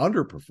thought,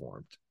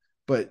 underperformed,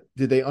 but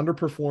did they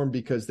underperform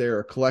because they're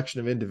a collection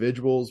of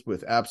individuals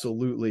with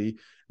absolutely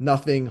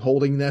nothing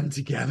holding them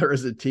together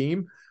as a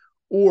team?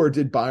 Or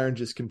did Bayern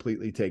just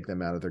completely take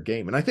them out of their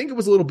game? And I think it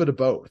was a little bit of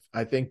both.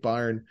 I think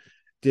Bayern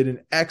did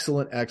an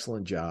excellent,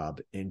 excellent job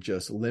in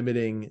just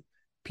limiting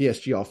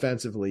PSG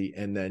offensively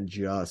and then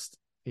just,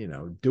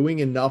 doing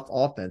enough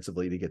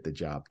offensively to get the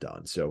job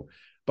done. So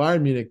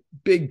Bayern Munich,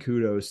 big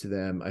kudos to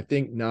them. I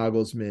think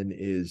Nagelsmann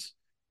is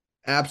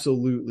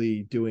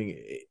absolutely doing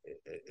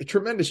a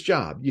tremendous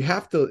job. You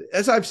have to,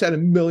 as I've said a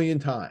million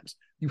times,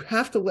 you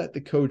have to let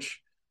the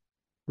coach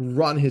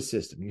run his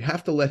system. You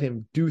have to let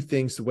him do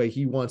things the way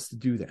he wants to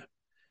do them.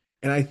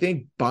 And I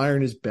think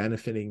Bayern is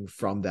benefiting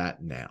from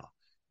that now,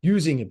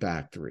 using a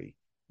back three,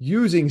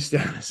 using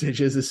Stanisic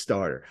as a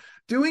starter,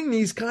 doing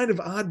these kind of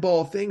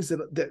oddball things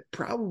that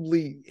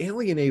probably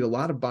alienate a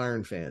lot of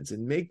Bayern fans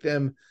and make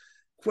them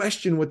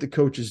question what the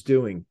coach is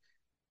doing.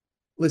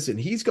 Listen,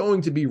 he's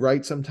going to be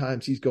right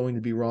sometimes. He's going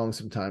to be wrong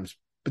sometimes.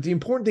 But the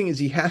important thing is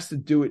he has to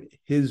do it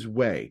his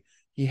way.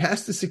 He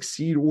has to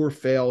succeed or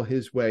fail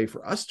his way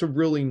for us to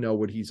really know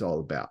what he's all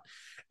about.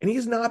 And he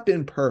has not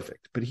been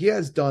perfect, but he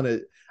has done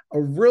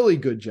a really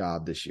good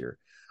job this year.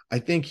 I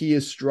think he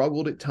has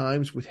struggled at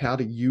times with how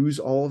to use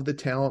all of the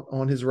talent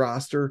on his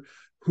roster,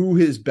 who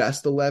his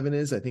best 11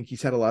 is. I think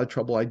he's had a lot of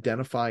trouble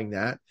identifying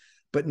that.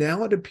 But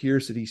now it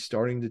appears that he's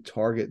starting to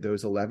target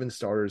those 11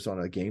 starters on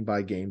a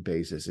game-by-game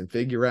basis and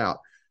figure out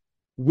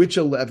which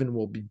 11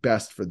 will be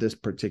best for this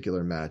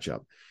particular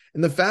matchup.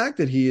 And the fact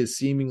that he has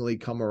seemingly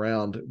come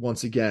around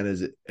once again,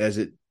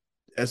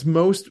 as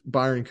most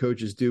Bayern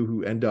coaches do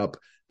who end up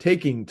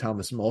taking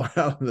Thomas Muller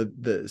out of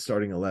the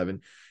starting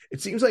 11, it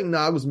seems like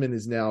Nagelsmann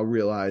has now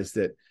realized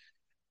that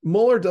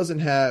Muller doesn't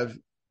have,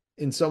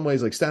 in some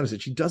ways like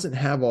Stanisic, he doesn't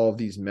have all of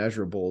these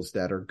measurables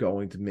that are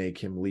going to make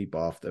him leap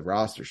off the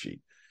roster sheet.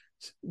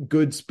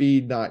 Good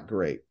speed, not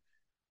great.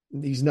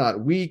 He's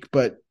not weak,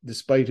 but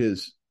despite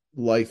his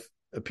lithe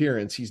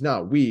appearance, he's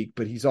not weak,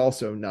 but he's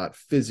also not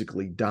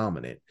physically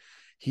dominant.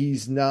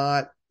 He's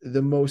not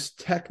the most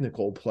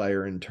technical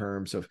player in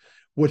terms of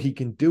what he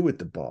can do with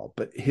the ball,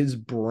 but his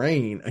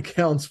brain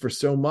accounts for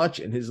so much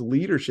and his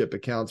leadership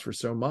accounts for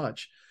so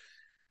much.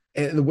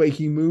 And the way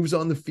he moves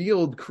on the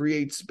field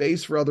creates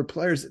space for other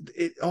players.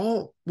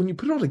 When you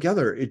put it all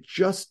together, it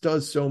just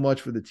does so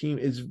much for the team.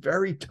 It's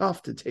very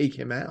tough to take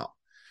him out.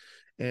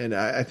 And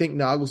I think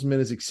Nagelsmann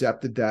has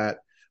accepted that,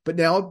 but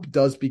now it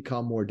does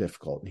become more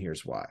difficult. And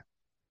here's why.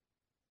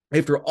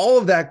 After all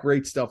of that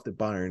great stuff that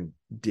Bayern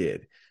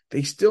did,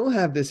 they still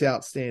have this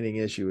outstanding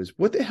issue is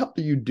what the hell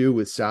do you do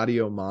with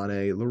Sadio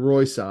Mane,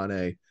 Leroy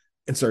Sané,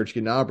 and Serge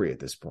Gnabry at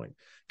this point?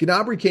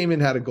 Gnabry came in,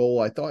 had a goal.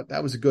 I thought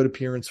that was a good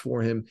appearance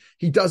for him.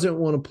 He doesn't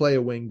want to play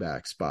a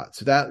wing-back spot,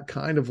 so that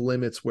kind of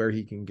limits where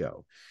he can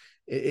go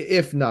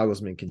if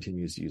Nagelsmann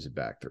continues to use a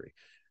back three.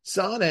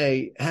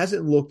 Sané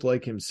hasn't looked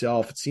like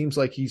himself. It seems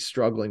like he's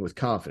struggling with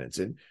confidence.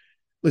 And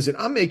listen,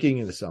 I'm making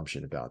an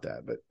assumption about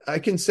that, but I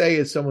can say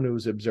as someone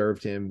who's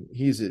observed him,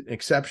 he's an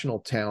exceptional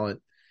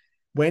talent.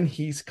 When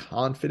he's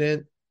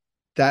confident,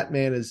 that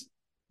man is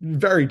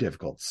very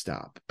difficult to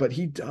stop. But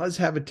he does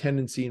have a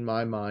tendency in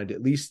my mind,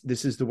 at least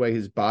this is the way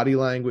his body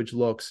language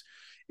looks.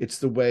 It's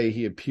the way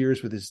he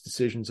appears with his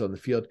decisions on the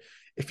field.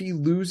 If he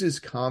loses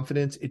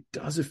confidence, it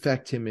does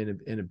affect him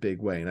in a big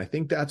way. And I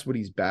think that's what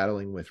he's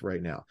battling with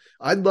right now.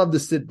 I'd love to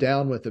sit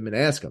down with him and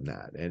ask him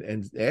that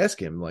and ask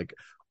him, like,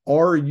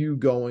 are you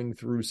going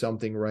through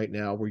something right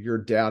now where you're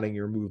doubting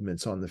your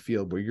movements on the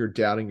field, where you're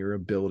doubting your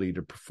ability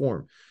to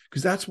perform?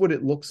 Because that's what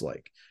it looks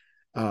like.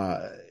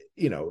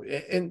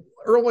 And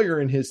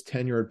earlier in his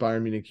tenure at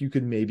Bayern Munich, you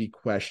could maybe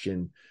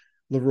question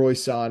Leroy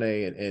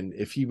Sané and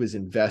if he was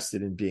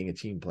invested in being a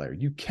team player.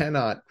 You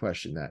cannot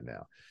question that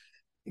now.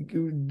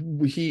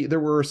 There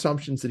were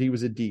assumptions that he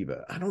was a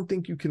diva. I don't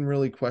think you can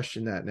really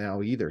question that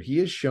now either. He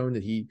has shown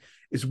that he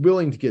is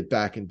willing to get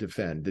back and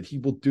defend, that he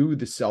will do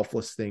the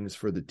selfless things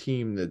for the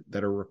team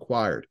that are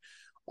required.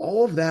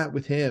 All of that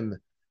with him,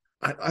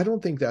 I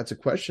don't think that's a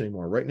question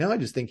anymore. Right now, I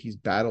just think he's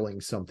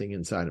battling something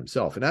inside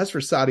himself. And as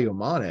for Sadio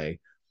Mane,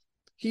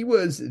 he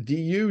was the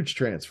huge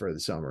transfer of the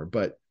summer.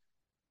 But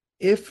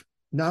if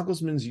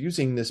Nagelsmann's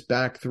using this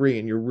back three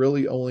and you're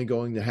really only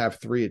going to have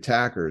three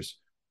attackers,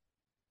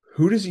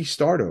 who does he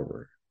start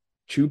over?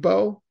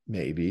 Choupo?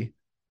 Maybe.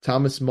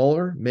 Thomas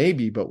Muller?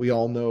 Maybe, but we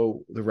all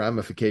know the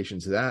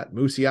ramifications of that.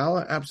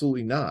 Musiala?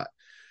 Absolutely not.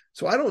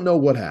 So I don't know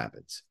what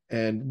happens.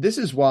 And this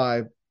is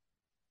why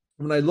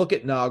when I look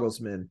at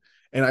Nagelsmann,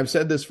 and I've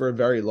said this for a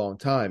very long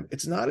time,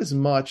 it's not as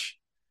much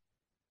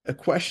a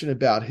question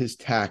about his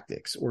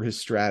tactics or his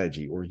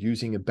strategy or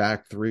using a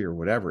back three or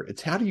whatever.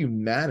 It's how do you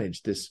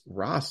manage this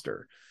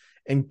roster?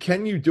 And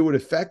can you do it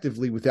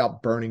effectively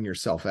without burning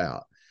yourself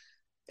out?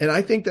 And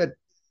I think that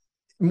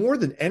more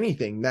than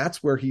anything,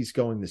 that's where he's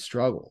going to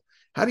struggle.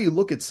 How do you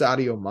look at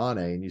Sadio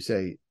Mane and you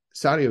say,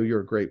 Sadio,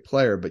 you're a great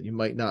player, but you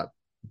might not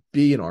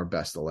be in our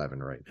best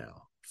 11 right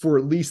now, for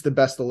at least the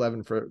best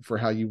 11 for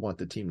how you want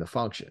the team to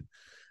function.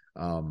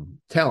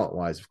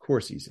 Talent-wise, of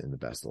course, he's in the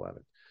best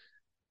 11.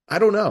 I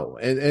don't know.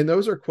 And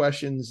those are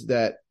questions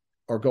that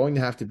are going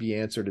to have to be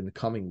answered in the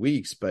coming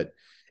weeks. But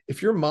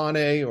if you're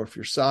Mane or if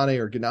you're Sané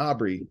or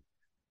Gnabry,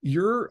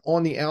 you're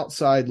on the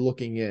outside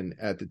looking in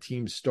at the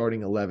team's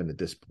starting 11 at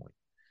this point.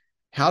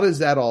 How does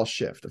that all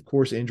shift? Of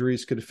course,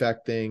 injuries could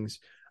affect things.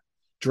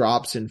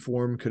 Drops in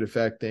form could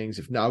affect things.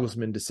 If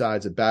Nagelsmann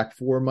decides a back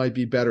four might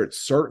be better, it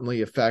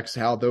certainly affects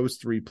how those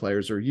three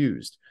players are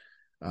used.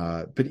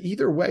 But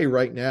either way,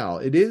 right now,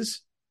 it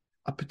is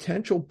a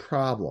potential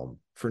problem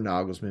for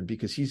Nagelsmann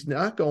because he's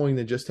not going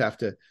to just have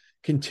to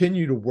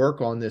continue to work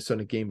on this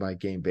on a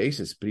game-by-game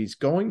basis, but he's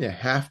going to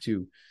have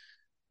to,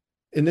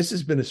 and this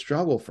has been a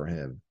struggle for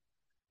him,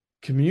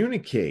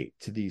 communicate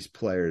to these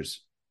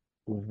players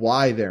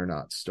why they're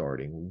not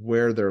starting,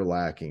 where they're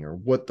lacking, or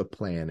what the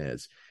plan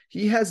is.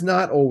 He has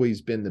not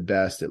always been the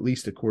best, at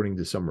least according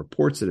to some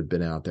reports that have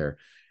been out there,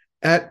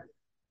 at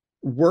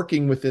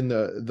working within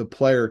the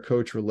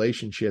player-coach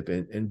relationship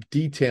and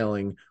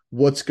detailing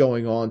what's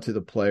going on to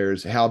the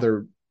players,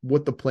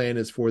 what the plan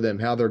is for them,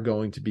 how they're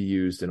going to be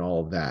used, and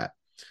all of that.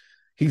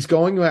 He's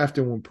going to have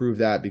to improve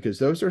that because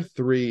those are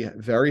three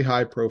very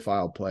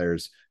high-profile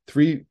players,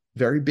 three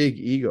very big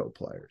ego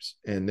players.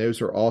 And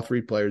those are all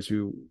three players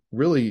who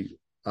really,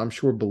 I'm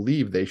sure,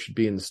 believe they should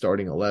be in the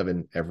starting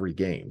 11 every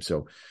game.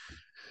 So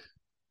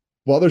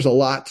while there's a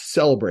lot to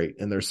celebrate,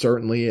 and there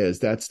certainly is,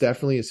 that's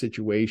definitely a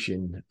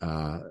situation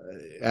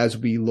as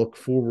we look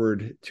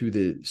forward to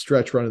the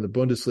stretch run of the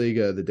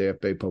Bundesliga, the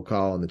DFB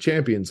Pokal, and the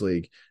Champions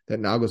League, that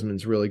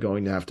Nagelsmann's really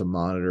going to have to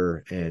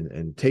monitor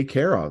and take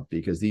care of,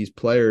 because these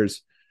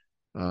players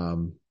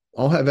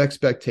all have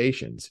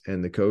expectations,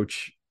 and the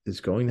coach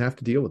is going to have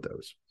to deal with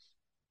those.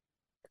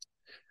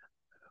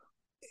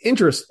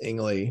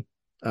 Interestingly,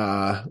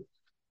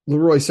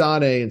 Leroy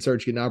Sané and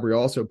Serge Gnabry are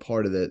also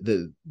part of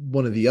the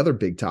one of the other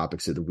big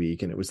topics of the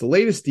week, and it was the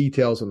latest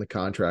details on the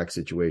contract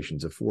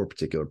situations of four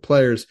particular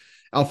players: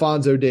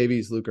 Alphonso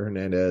Davies, Luca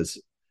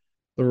Hernandez,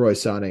 Leroy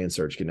Sané, and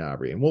Serge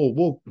Gnabry. And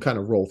we'll kind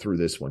of roll through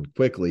this one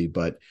quickly,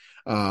 but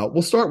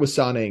we'll start with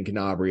Sané and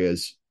Gnabry.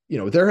 As you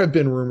know, there have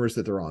been rumors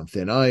that they're on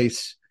thin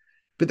ice,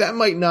 but that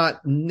might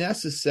not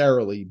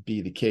necessarily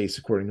be the case,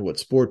 according to what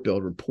Sport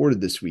Bild reported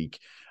this week.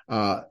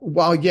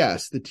 While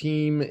yes, the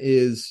team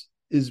is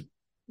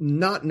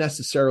not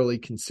necessarily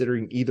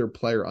considering either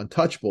player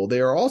untouchable, they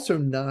are also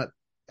not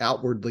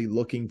outwardly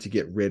looking to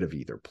get rid of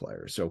either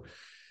player. So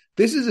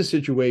this is a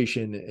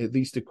situation, at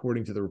least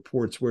according to the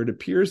reports, where it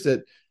appears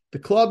that the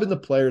club and the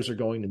players are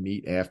going to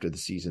meet after the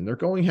season. They're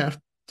going to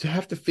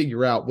have to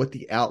figure out what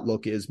the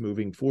outlook is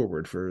moving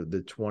forward for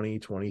the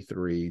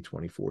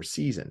 2023-24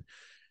 season.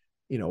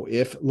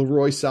 if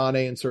Leroy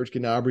Sané and Serge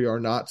Gnabry are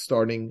not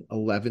starting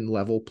 11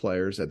 level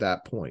players at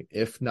that point,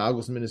 if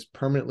Nagelsmann is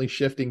permanently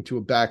shifting to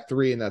a back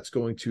three, and that's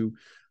going to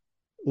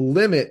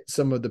limit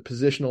some of the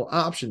positional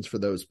options for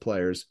those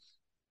players,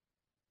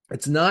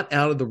 it's not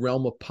out of the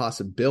realm of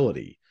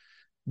possibility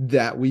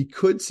that we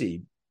could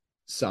see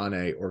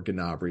Sané or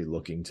Gnabry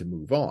looking to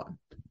move on.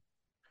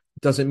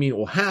 Doesn't mean it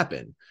will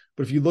happen,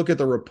 but if you look at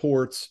the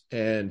reports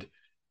and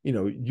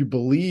you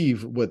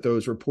believe what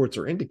those reports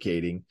are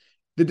indicating,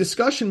 the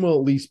discussion will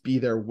at least be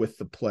there with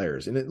the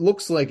players. And it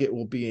looks like it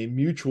will be a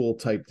mutual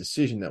type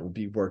decision that will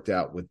be worked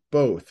out with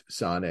both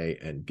Sané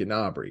and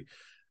Gnabry.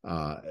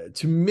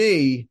 To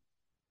me,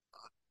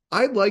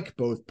 I like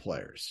both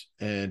players.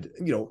 And,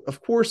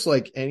 of course,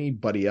 like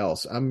anybody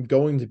else, I'm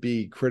going to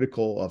be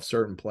critical of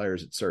certain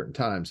players at certain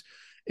times.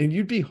 And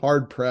you'd be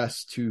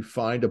hard-pressed to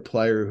find a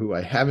player who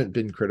I haven't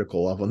been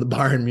critical of on the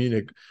Bayern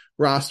Munich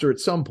roster at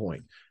some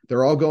point.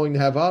 They're all going to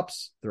have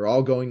ups. They're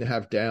all going to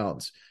have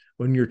downs.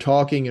 When you're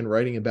talking and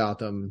writing about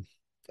them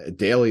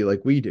daily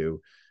like we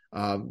do,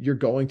 you're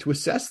going to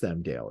assess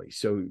them daily.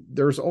 So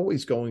there's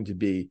always going to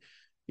be,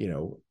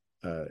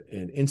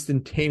 an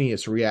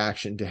instantaneous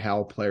reaction to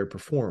how a player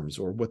performs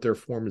or what their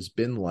form has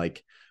been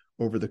like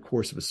over the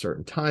course of a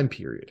certain time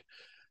period.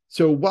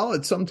 So while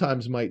it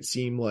sometimes might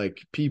seem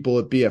like people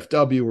at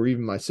BFW or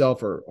even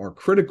myself are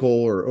critical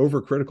or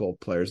overcritical of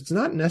players, it's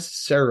not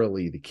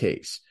necessarily the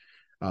case.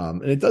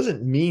 And it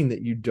doesn't mean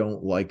that you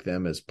don't like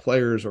them as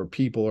players or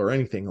people or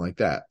anything like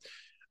that.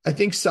 I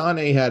think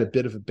Sané had a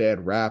bit of a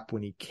bad rap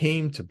when he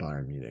came to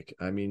Bayern Munich.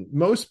 I mean,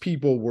 most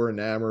people were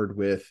enamored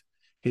with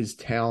his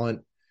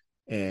talent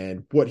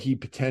and what he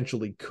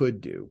potentially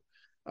could do.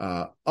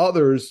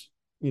 Others,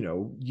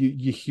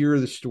 you hear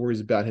the stories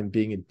about him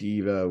being a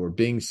diva or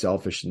being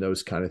selfish and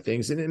those kind of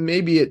things. And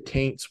maybe it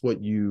taints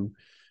what you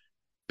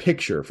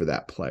picture for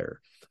that player.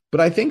 But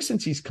I think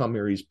since he's come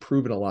here, he's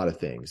proven a lot of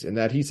things, and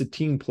that he's a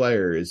team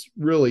player is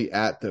really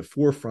at the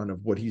forefront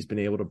of what he's been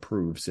able to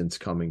prove since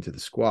coming to the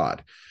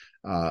squad.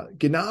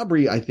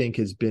 Gnabry, I think,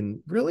 has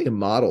been really a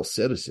model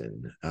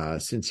citizen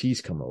since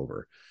he's come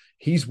over.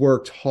 He's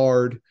worked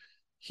hard.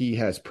 He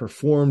has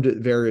performed at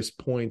various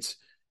points.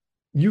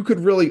 You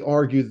could really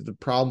argue that the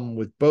problem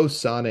with both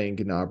Sané and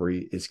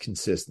Gnabry is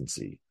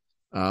consistency.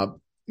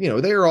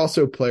 They are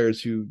also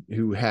players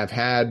who have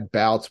had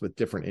bouts with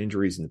different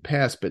injuries in the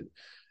past, but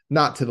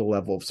not to the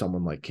level of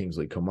someone like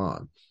Kingsley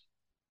Coman.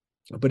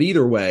 But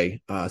either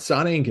way,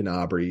 Sané and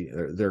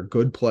Gnabry, they're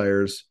good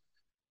players.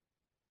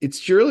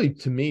 It's really,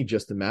 to me,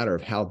 just a matter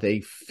of how they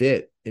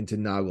fit into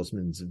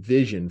Nagelsmann's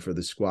vision for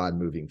the squad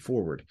moving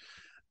forward.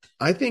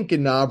 I think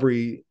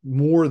Gnabry,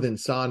 more than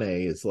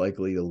Sané, is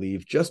likely to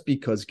leave just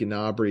because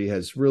Gnabry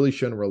has really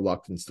shown a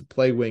reluctance to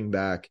play wing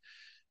back.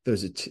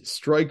 Those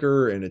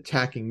striker and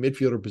attacking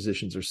midfielder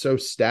positions are so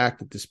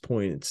stacked at this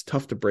point, it's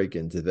tough to break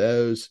into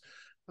those.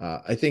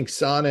 I think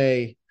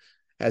Sané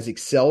has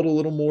excelled a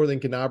little more than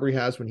Gnabry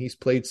has when he's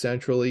played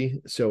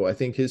centrally. So I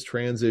think his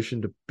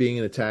transition to being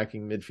an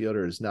attacking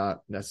midfielder is not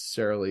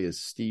necessarily as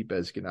steep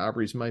as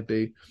Gnabry's might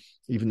be,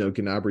 even though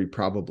Gnabry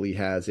probably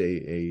has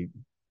a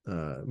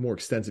more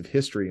extensive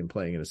history in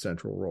playing in a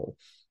central role.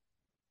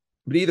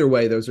 But either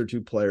way, those are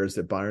two players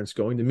that Bayern's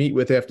going to meet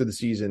with after the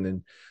season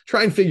and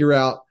try and figure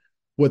out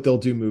what they'll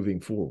do moving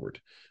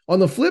forward. On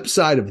the flip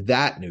side of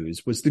that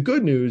news was the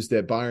good news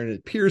that Bayern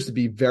appears to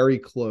be very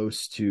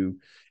close to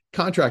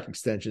contract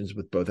extensions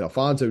with both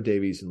Alphonso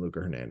Davies and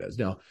Lucas Hernandez.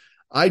 Now,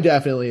 I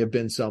definitely have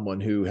been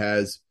someone who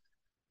has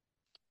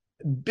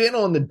been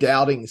on the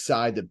doubting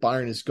side that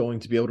Bayern is going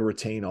to be able to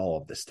retain all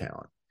of this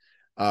talent.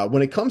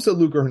 When it comes to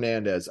Lucas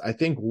Hernandez, I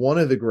think one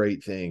of the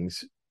great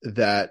things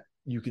that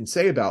you can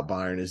say about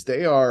Bayern is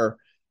they are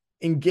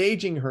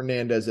engaging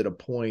Hernandez at a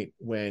point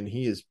when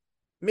he is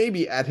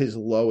maybe at his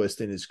lowest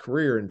in his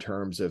career in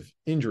terms of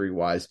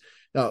injury-wise.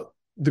 Now,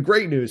 the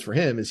great news for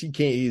him is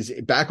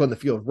he's back on the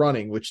field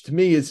running, which to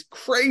me is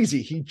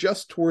crazy. He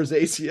just tore his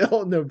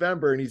ACL in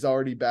November, and he's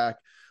already back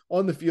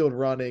on the field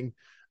running.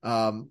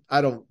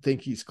 I don't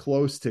think he's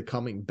close to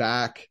coming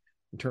back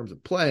in terms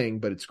of playing,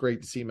 but it's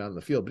great to see him out on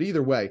the field. But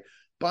either way,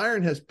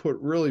 Bayern has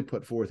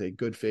put forth a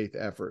good faith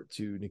effort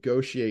to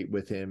negotiate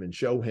with him and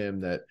show him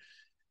that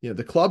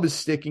the club is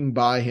sticking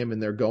by him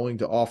and they're going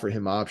to offer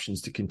him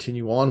options to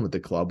continue on with the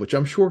club, which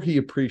I'm sure he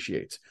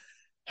appreciates.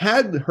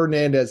 Had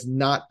Hernandez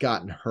not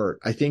gotten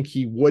hurt, I think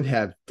he would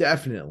have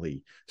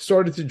definitely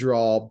started to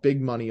draw big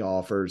money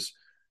offers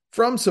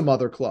from some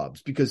other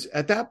clubs, because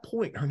at that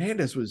point,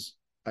 Hernandez was,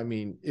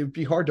 it would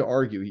be hard to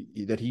argue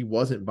that he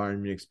wasn't Bayern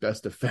Munich's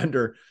best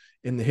defender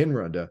in the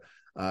Hinrunde.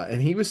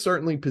 And he was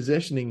certainly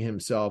positioning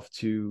himself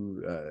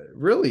to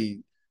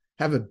really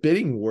have a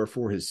bidding war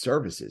for his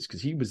services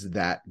because he was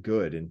that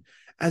good. And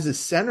as a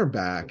center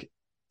back,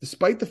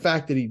 despite the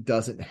fact that he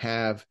doesn't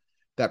have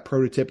that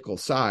prototypical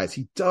size,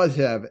 he does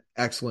have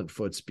excellent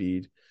foot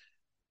speed.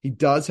 He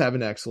does have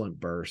an excellent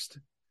burst.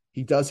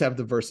 He does have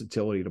the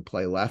versatility to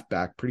play left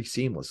back pretty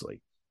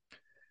seamlessly.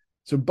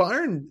 So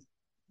Bayern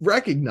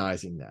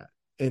recognizing that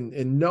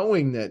and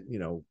knowing that,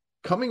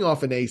 coming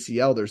off an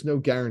ACL, there's no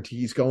guarantee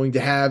he's going to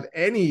have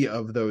any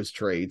of those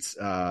traits.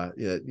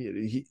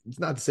 It's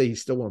not to say he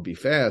still won't be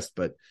fast,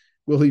 but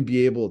will he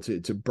be able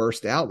to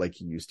burst out like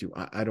he used to?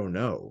 I don't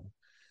know.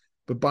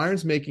 But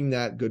Bayern's making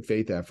that good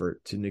faith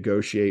effort to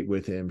negotiate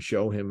with him,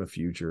 show him a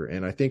future.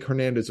 And I think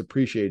Hernandez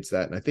appreciates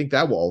that. And I think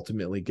that will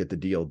ultimately get the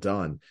deal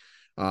done.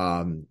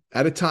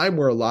 At a time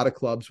where a lot of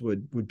clubs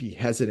would be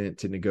hesitant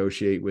to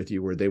negotiate with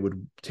you, or they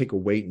would take a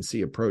wait and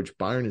see approach,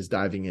 Bayern is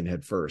diving in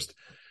head first.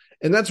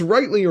 And that's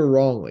rightly or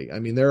wrongly. I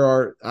mean,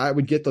 I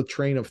would get the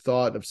train of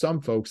thought of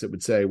some folks that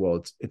would say,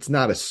 well, it's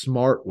not a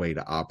smart way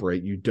to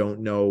operate. You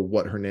don't know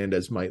what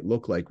Hernandez might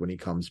look like when he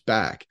comes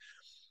back.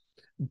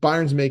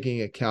 Bayern's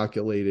making a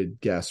calculated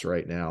guess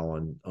right now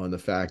on the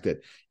fact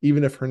that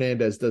even if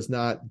Hernandez does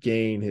not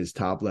gain his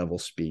top level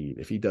speed,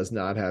 if he does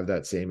not have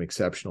that same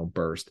exceptional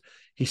burst,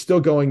 he's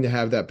still going to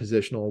have that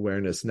positional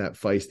awareness and that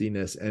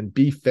feistiness and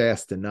be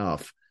fast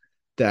enough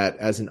that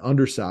as an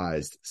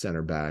undersized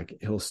center back,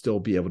 he'll still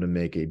be able to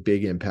make a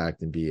big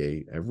impact and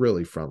be a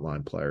really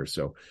frontline player.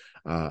 So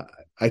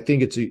I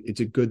think it's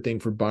a good thing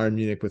for Bayern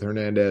Munich with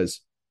Hernandez.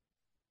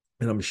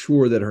 And I'm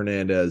sure that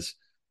Hernandez,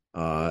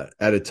 at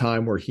a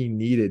time where he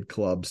needed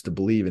clubs to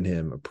believe in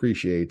him,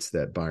 appreciates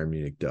that Bayern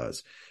Munich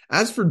does.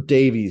 As for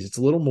Davies, it's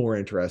a little more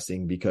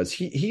interesting because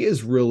he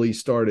has really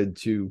started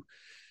to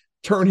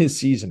turn his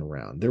season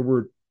around.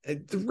 There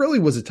really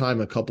was a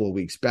time a couple of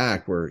weeks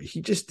back where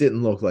he just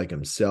didn't look like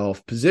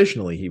himself.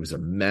 Positionally, he was a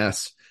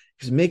mess.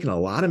 He was making a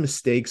lot of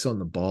mistakes on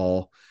the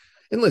ball.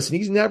 And listen,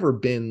 he's never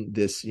been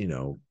this,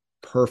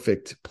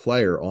 perfect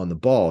player on the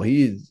ball.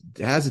 He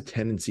has a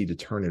tendency to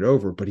turn it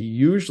over, but he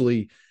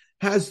usually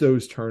has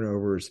those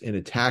turnovers in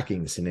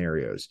attacking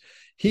scenarios.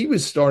 He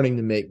was starting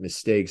to make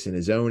mistakes in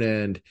his own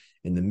end,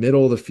 in the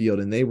middle of the field,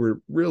 and they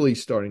were really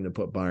starting to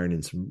put Bayern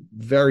in some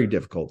very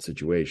difficult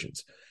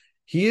situations.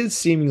 He has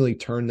seemingly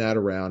turned that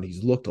around.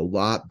 He's looked a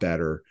lot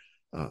better.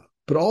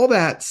 But all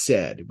that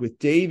said, with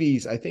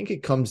Davies, I think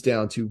it comes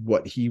down to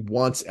what he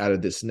wants out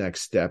of this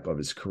next step of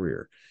his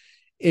career.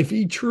 If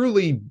he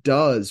truly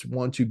does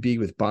want to be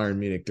with Bayern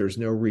Munich, there's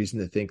no reason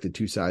to think the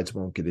two sides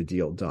won't get a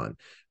deal done.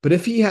 But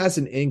if he has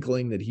an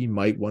inkling that he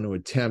might want to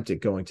attempt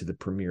at going to the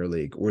Premier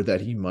League, or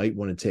that he might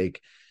want to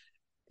take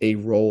a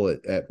role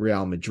at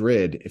Real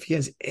Madrid, if he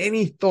has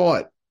any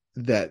thought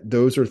that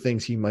those are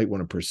things he might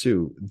want to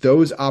pursue,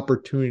 those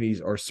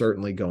opportunities are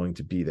certainly going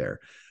to be there.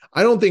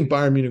 I don't think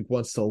Bayern Munich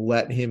wants to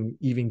let him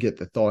even get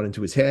the thought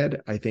into his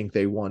head. I think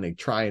they want to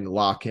try and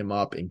lock him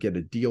up and get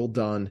a deal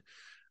done.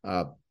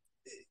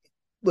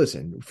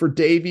 Listen, for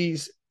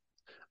Davies,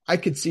 I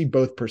could see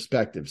both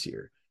perspectives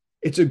here.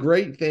 It's a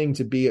great thing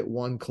to be at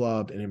one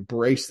club and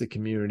embrace the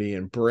community,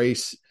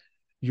 embrace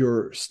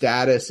your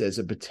status as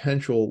a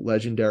potential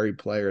legendary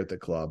player at the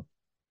club.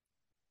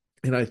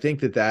 And I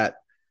think that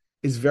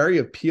is very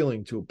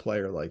appealing to a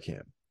player like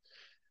him.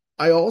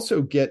 I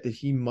also get that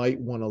he might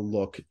want to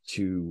look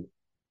to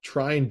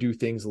try and do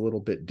things a little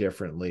bit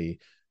differently,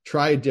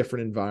 try a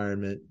different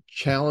environment,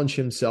 challenge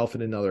himself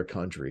in another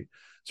country.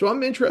 So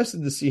I'm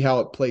interested to see how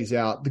it plays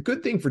out. The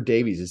good thing for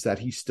Davies is that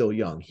he's still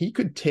young. He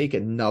could take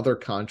another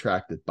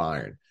contract at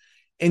Bayern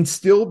and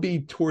still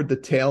be toward the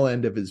tail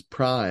end of his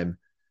prime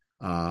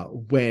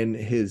when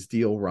his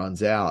deal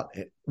runs out,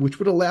 which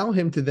would allow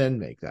him to then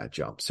make that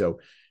jump. So,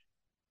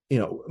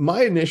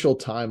 my initial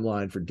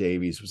timeline for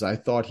Davies was I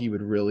thought he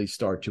would really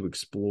start to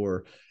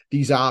explore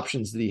these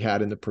options that he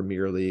had in the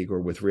Premier League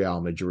or with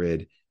Real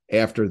Madrid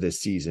after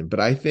this season. But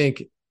I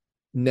think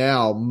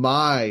now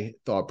my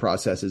thought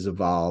process has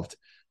evolved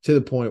to the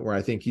point where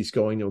I think he's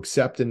going to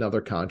accept another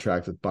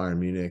contract with Bayern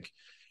Munich,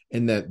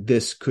 and that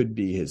this could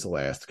be his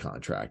last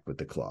contract with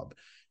the club.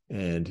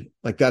 And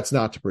that's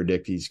not to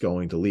predict he's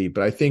going to leave,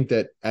 but I think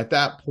that at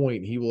that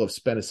point he will have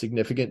spent a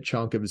significant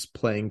chunk of his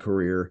playing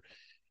career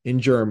in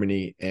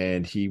Germany,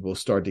 and he will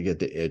start to get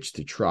the itch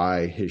to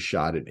try his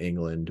shot at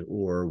England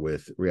or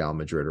with Real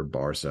Madrid or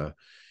Barca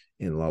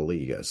in La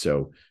Liga.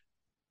 So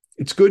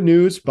it's good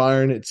news.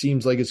 Bayern, it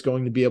seems like it's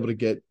going to be able to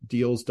get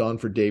deals done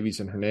for Davies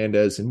and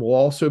Hernandez, and we'll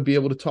also be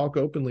able to talk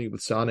openly with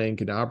Sané and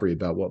Gnabry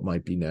about what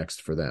might be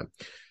next for them.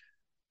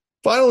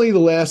 Finally, the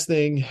last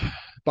thing,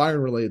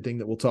 Bayern-related thing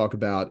that we'll talk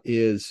about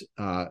is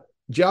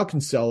Joao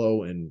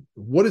Cancelo and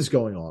what is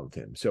going on with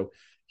him. So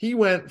he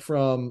went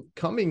from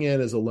coming in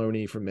as a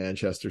loanee from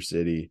Manchester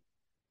City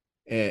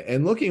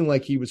and looking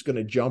like he was going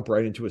to jump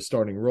right into a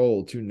starting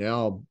role to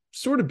now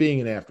sort of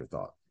being an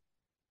afterthought.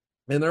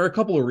 And there are a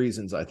couple of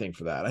reasons, I think,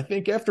 for that. I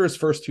think after his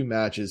first two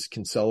matches,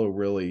 Cancelo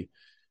really,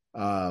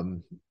 I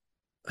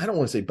don't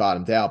want to say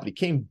bottomed out, but he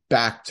came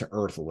back to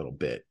earth a little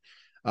bit.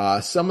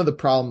 Some of the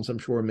problems I'm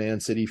sure Man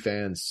City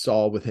fans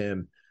saw with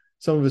him,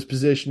 some of his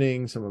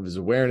positioning, some of his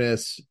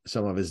awareness,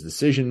 some of his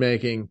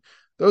decision-making,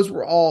 those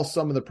were all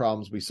some of the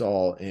problems we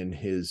saw in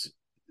his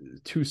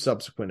two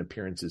subsequent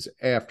appearances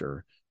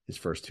after his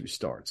first two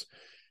starts.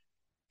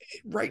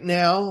 Right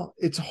now,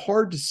 it's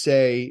hard to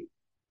say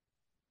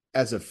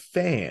as a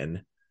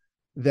fan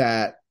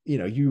that,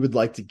 you would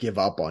like to give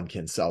up on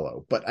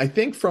Cancelo. But I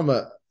think from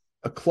a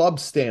club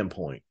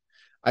standpoint,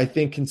 I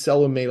think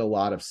Cancelo made a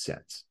lot of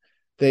sense.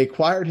 They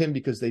acquired him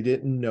because they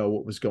didn't know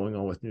what was going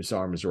on with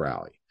Nusar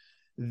Mazraoui.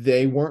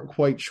 They weren't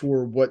quite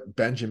sure what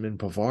Benjamin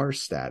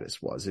Pavar's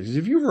status was. Because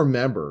if you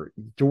remember,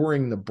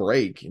 during the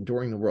break and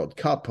during the World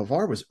Cup,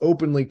 Pavar was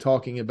openly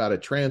talking about a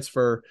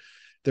transfer.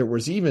 There were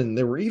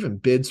even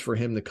bids for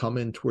him to come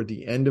in toward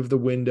the end of the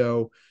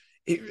window.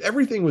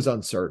 Everything was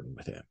uncertain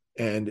with him.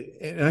 And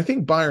I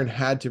think Bayern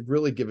had to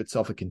really give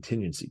itself a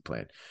contingency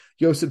plan.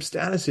 Josip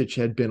Stanisic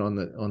had been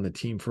on the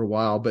team for a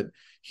while, but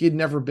he had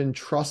never been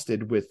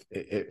trusted with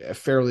a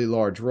fairly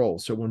large role.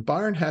 So when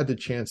Bayern had the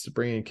chance to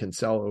bring in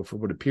Cancelo for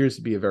what appears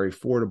to be a very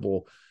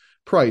affordable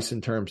price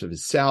in terms of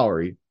his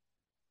salary,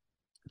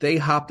 they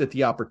hopped at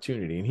the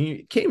opportunity, and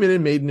he came in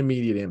and made an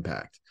immediate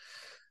impact.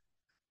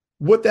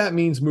 What that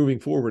means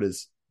moving forward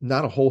is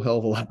not a whole hell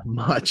of a lot of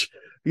much,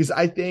 because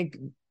I think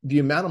the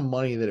amount of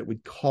money that it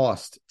would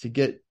cost to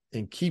get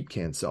and keep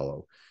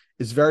Cancelo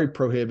is very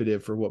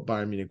prohibitive for what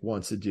Bayern Munich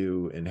wants to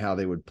do and how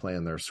they would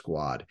plan their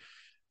squad.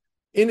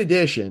 In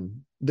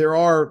addition, there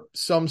are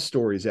some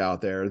stories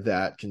out there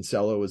that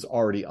Cancelo is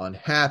already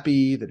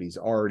unhappy, that he's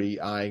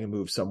already eyeing a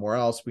move somewhere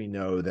else. We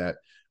know that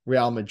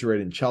Real Madrid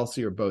and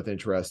Chelsea are both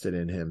interested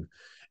in him.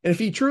 And if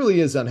he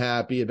truly is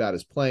unhappy about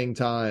his playing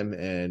time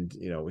and,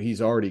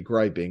 he's already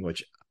griping,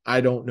 which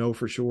I don't know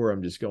for sure,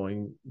 I'm just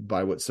going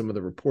by what some of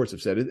the reports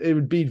have said, it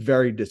would be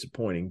very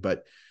disappointing.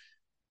 But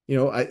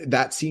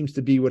that seems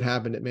to be what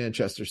happened at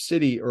Manchester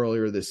City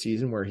earlier this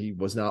season, where he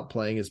was not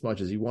playing as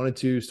much as he wanted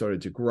to,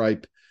 started to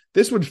gripe.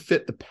 This would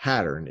fit the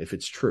pattern if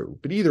it's true.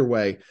 But either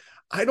way,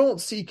 I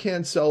don't see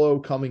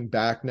Cancelo coming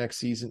back next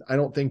season. I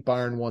don't think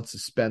Bayern wants to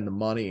spend the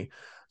money.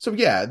 So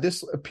yeah,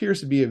 this appears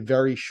to be a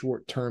very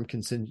short-term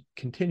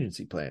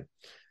contingency plan.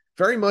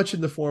 Very much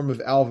in the form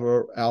of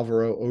Alvaro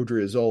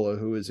Odriozola,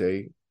 who is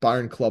a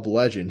Bayern club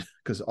legend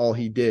because all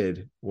he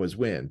did was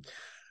win.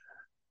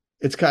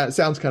 It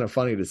sounds kind of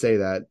funny to say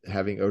that,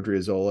 having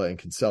Odriozola and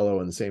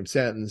Cancelo in the same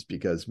sentence,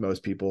 because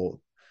most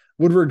people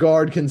would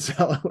regard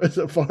Cancelo as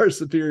a far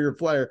superior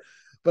player.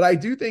 But I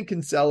do think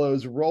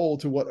Cancelo's role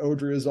to what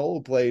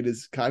Odriozola played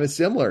is kind of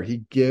similar.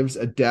 He gives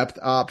a depth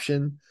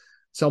option,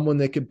 someone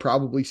that could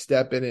probably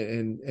step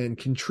in and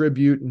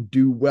contribute and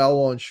do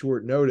well on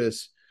short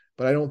notice.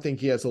 But I don't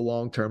think he has a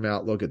long-term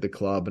outlook at the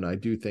club. And I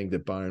do think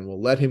that Bayern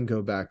will let him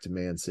go back to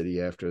Man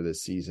City after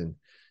this season,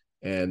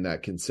 and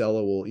that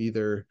Cancelo will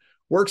either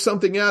work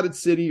something out at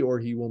City or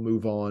he will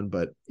move on.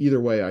 But either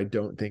way, I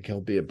don't think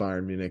he'll be at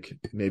Bayern Munich.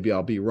 Maybe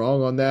I'll be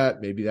wrong on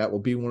that. Maybe that will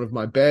be one of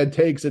my bad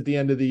takes at the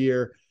end of the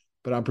year.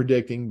 But I'm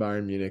predicting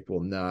Bayern Munich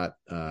will not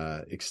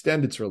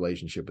extend its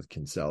relationship with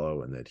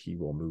Cancelo, and that he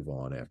will move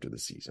on after the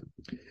season.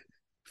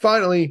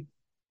 Finally,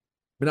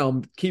 and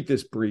I'll keep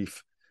this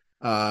brief,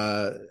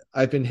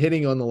 I've been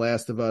hitting on The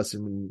Last of Us,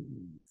 and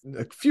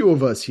a few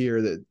of us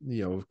here that,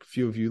 a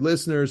few of you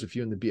listeners, a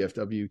few in the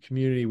BFW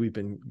community, we've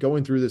been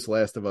going through this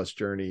Last of Us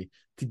journey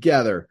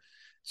together.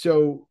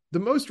 So the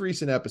most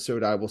recent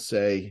episode, I will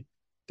say,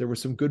 there were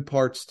some good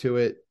parts to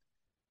it.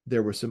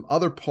 There were some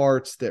other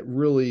parts that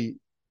really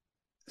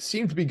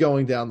seem to be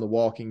going down the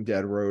Walking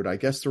Dead road. I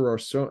guess there are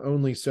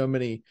only so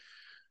many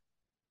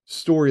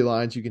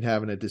storylines you can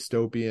have in a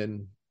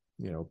dystopian,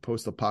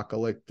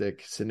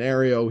 post-apocalyptic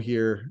scenario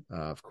here.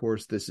 Of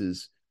course, this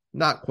is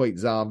not quite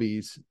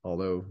zombies,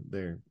 although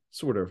they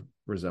sort of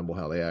resemble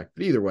how they act.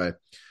 But either way,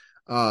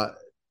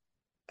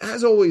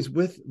 as always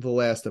with The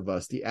Last of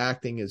Us, the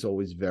acting is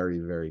always very,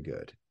 very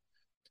good.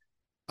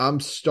 I'm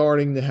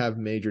starting to have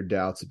major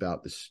doubts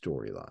about the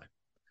storyline.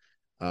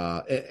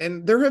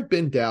 And there have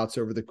been doubts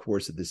over the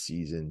course of the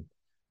season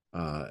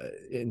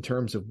in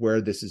terms of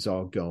where this is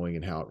all going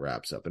and how it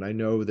wraps up. And I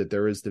know that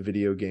there is the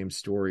video game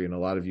story, and a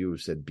lot of you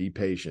have said, be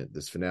patient.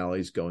 This finale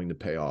is going to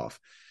pay off.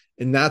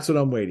 And that's what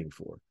I'm waiting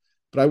for.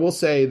 But I will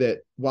say that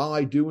while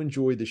I do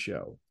enjoy the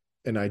show,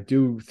 and I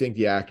do think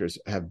the actors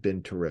have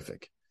been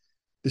terrific,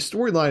 the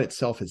storyline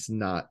itself has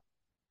not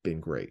been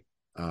great.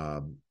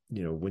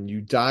 When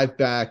you dive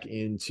back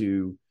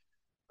into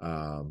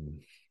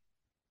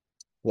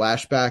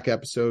flashback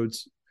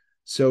episodes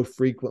so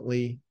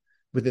frequently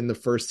within the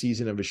first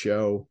season of a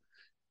show,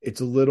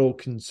 it's a little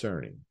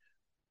concerning.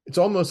 It's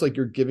almost like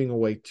you're giving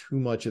away too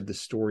much of the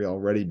story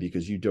already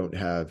because you don't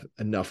have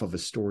enough of a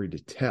story to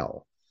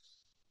tell.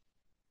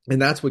 And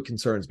that's what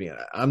concerns me.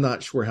 I'm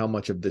not sure how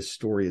much of this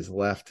story is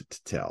left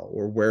to tell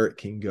or where it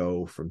can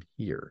go from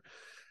here.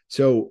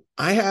 So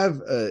I have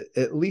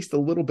at least a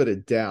little bit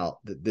of doubt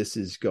that this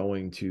is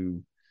going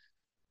to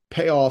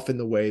pay off in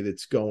the way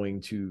that's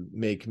going to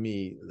make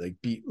me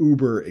be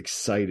uber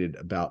excited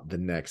about the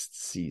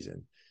next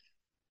season.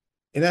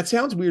 And that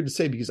sounds weird to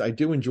say because I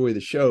do enjoy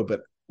the show,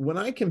 but when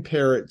I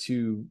compare it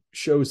to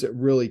shows that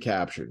really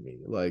captured me,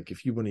 like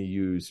if you want to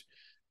use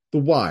The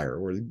Wire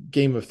or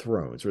Game of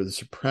Thrones or The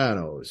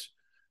Sopranos,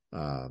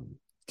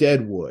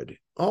 Deadwood,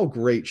 all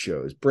great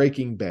shows,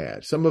 Breaking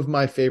Bad, some of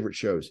my favorite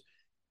shows,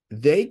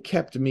 they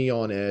kept me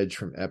on edge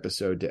from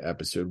episode to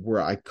episode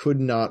where I could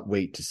not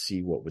wait to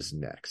see what was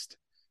next.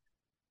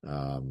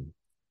 And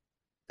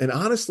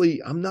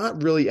honestly, I'm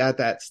not really at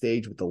that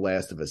stage with The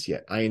Last of Us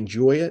yet. I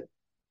enjoy it.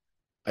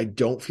 I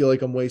don't feel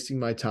like I'm wasting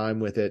my time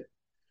with it.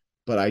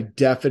 but I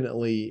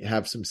definitely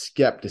have some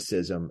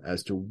skepticism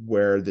as to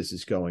where this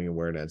is going and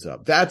where it ends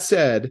up. That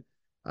said,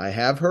 I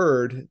have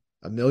heard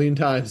a million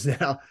times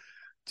now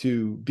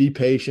to be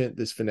patient.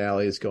 This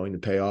finale is going to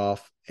pay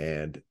off,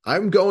 and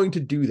I'm going to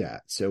do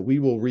that. So we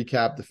will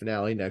recap the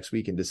finale next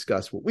week and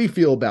discuss what we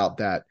feel about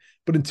that.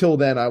 But until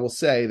then, I will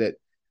say that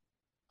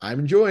I'm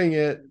enjoying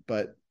it,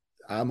 but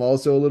I'm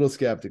also a little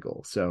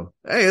skeptical. So,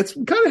 hey, it's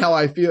kind of how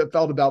I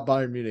felt about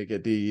Bayern Munich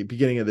at the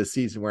beginning of this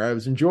season, where I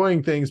was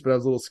enjoying things, but I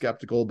was a little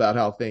skeptical about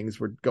how things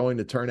were going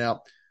to turn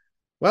out.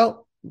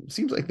 Well, it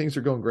seems like things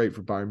are going great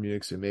for Bayern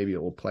Munich, so maybe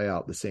it will play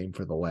out the same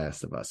for The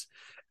Last of Us.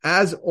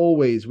 As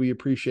always, we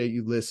appreciate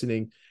you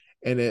listening.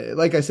 And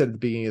like I said at the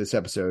beginning of this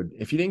episode,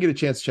 if you didn't get a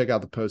chance to check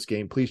out the post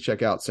game, please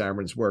check out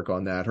Samron's work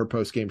on that. Her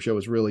post game show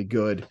is really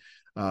good.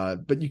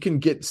 But you can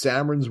get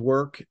Samron's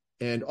work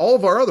and all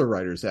of our other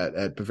writers at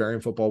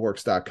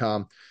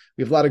BavarianFootballWorks.com.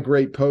 We have a lot of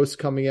great posts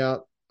coming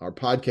out. Our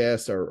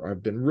podcasts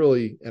have been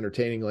really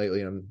entertaining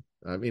lately.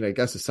 I mean, I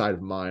guess aside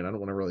of mine, I don't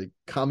want to really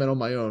comment on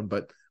my own,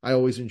 but I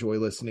always enjoy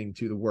listening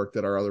to the work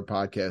that our other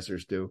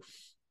podcasters do.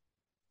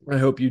 I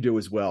hope you do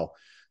as well.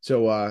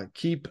 So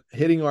keep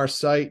hitting our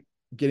site,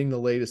 getting the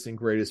latest and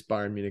greatest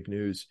Bayern Munich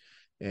news.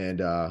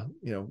 And,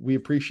 we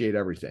appreciate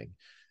everything.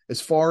 As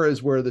far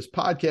as where this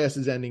podcast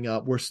is ending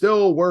up, we're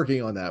still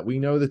working on that. We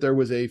know that there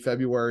was a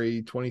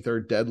February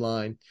 23rd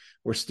deadline.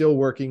 We're still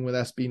working with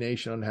SB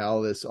Nation on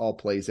how this all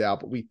plays out,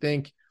 but we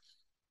think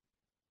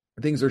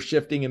things are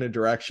shifting in a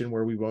direction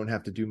where we won't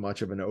have to do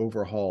much of an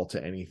overhaul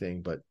to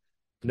anything, but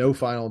no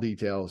final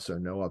details. So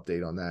no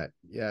update on that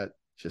yet.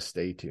 Just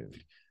stay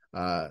tuned.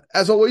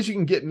 As always, you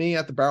can get me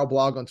at the Barrel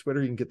Blog on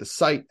Twitter. You can get the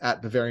site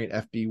at Bavarian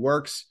FB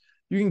Works.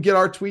 You can get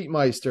our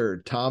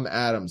Tweetmeister, Tom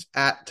Adams,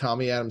 at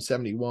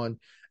TommyAdams71.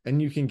 And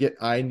you can get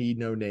I Need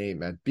No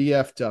Name at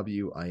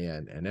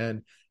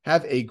BFWINNN.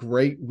 Have a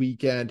great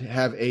weekend.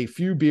 Have a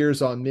few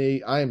beers on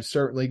me. I am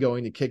certainly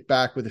going to kick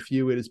back with a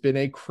few. It has been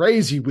a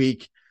crazy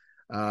week,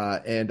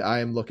 and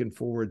I am looking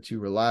forward to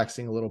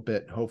relaxing a little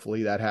bit.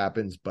 Hopefully that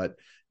happens, but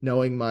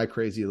knowing my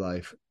crazy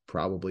life,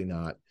 probably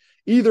not.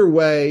 Either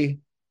way,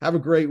 have a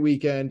great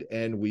weekend,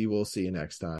 and we will see you next time.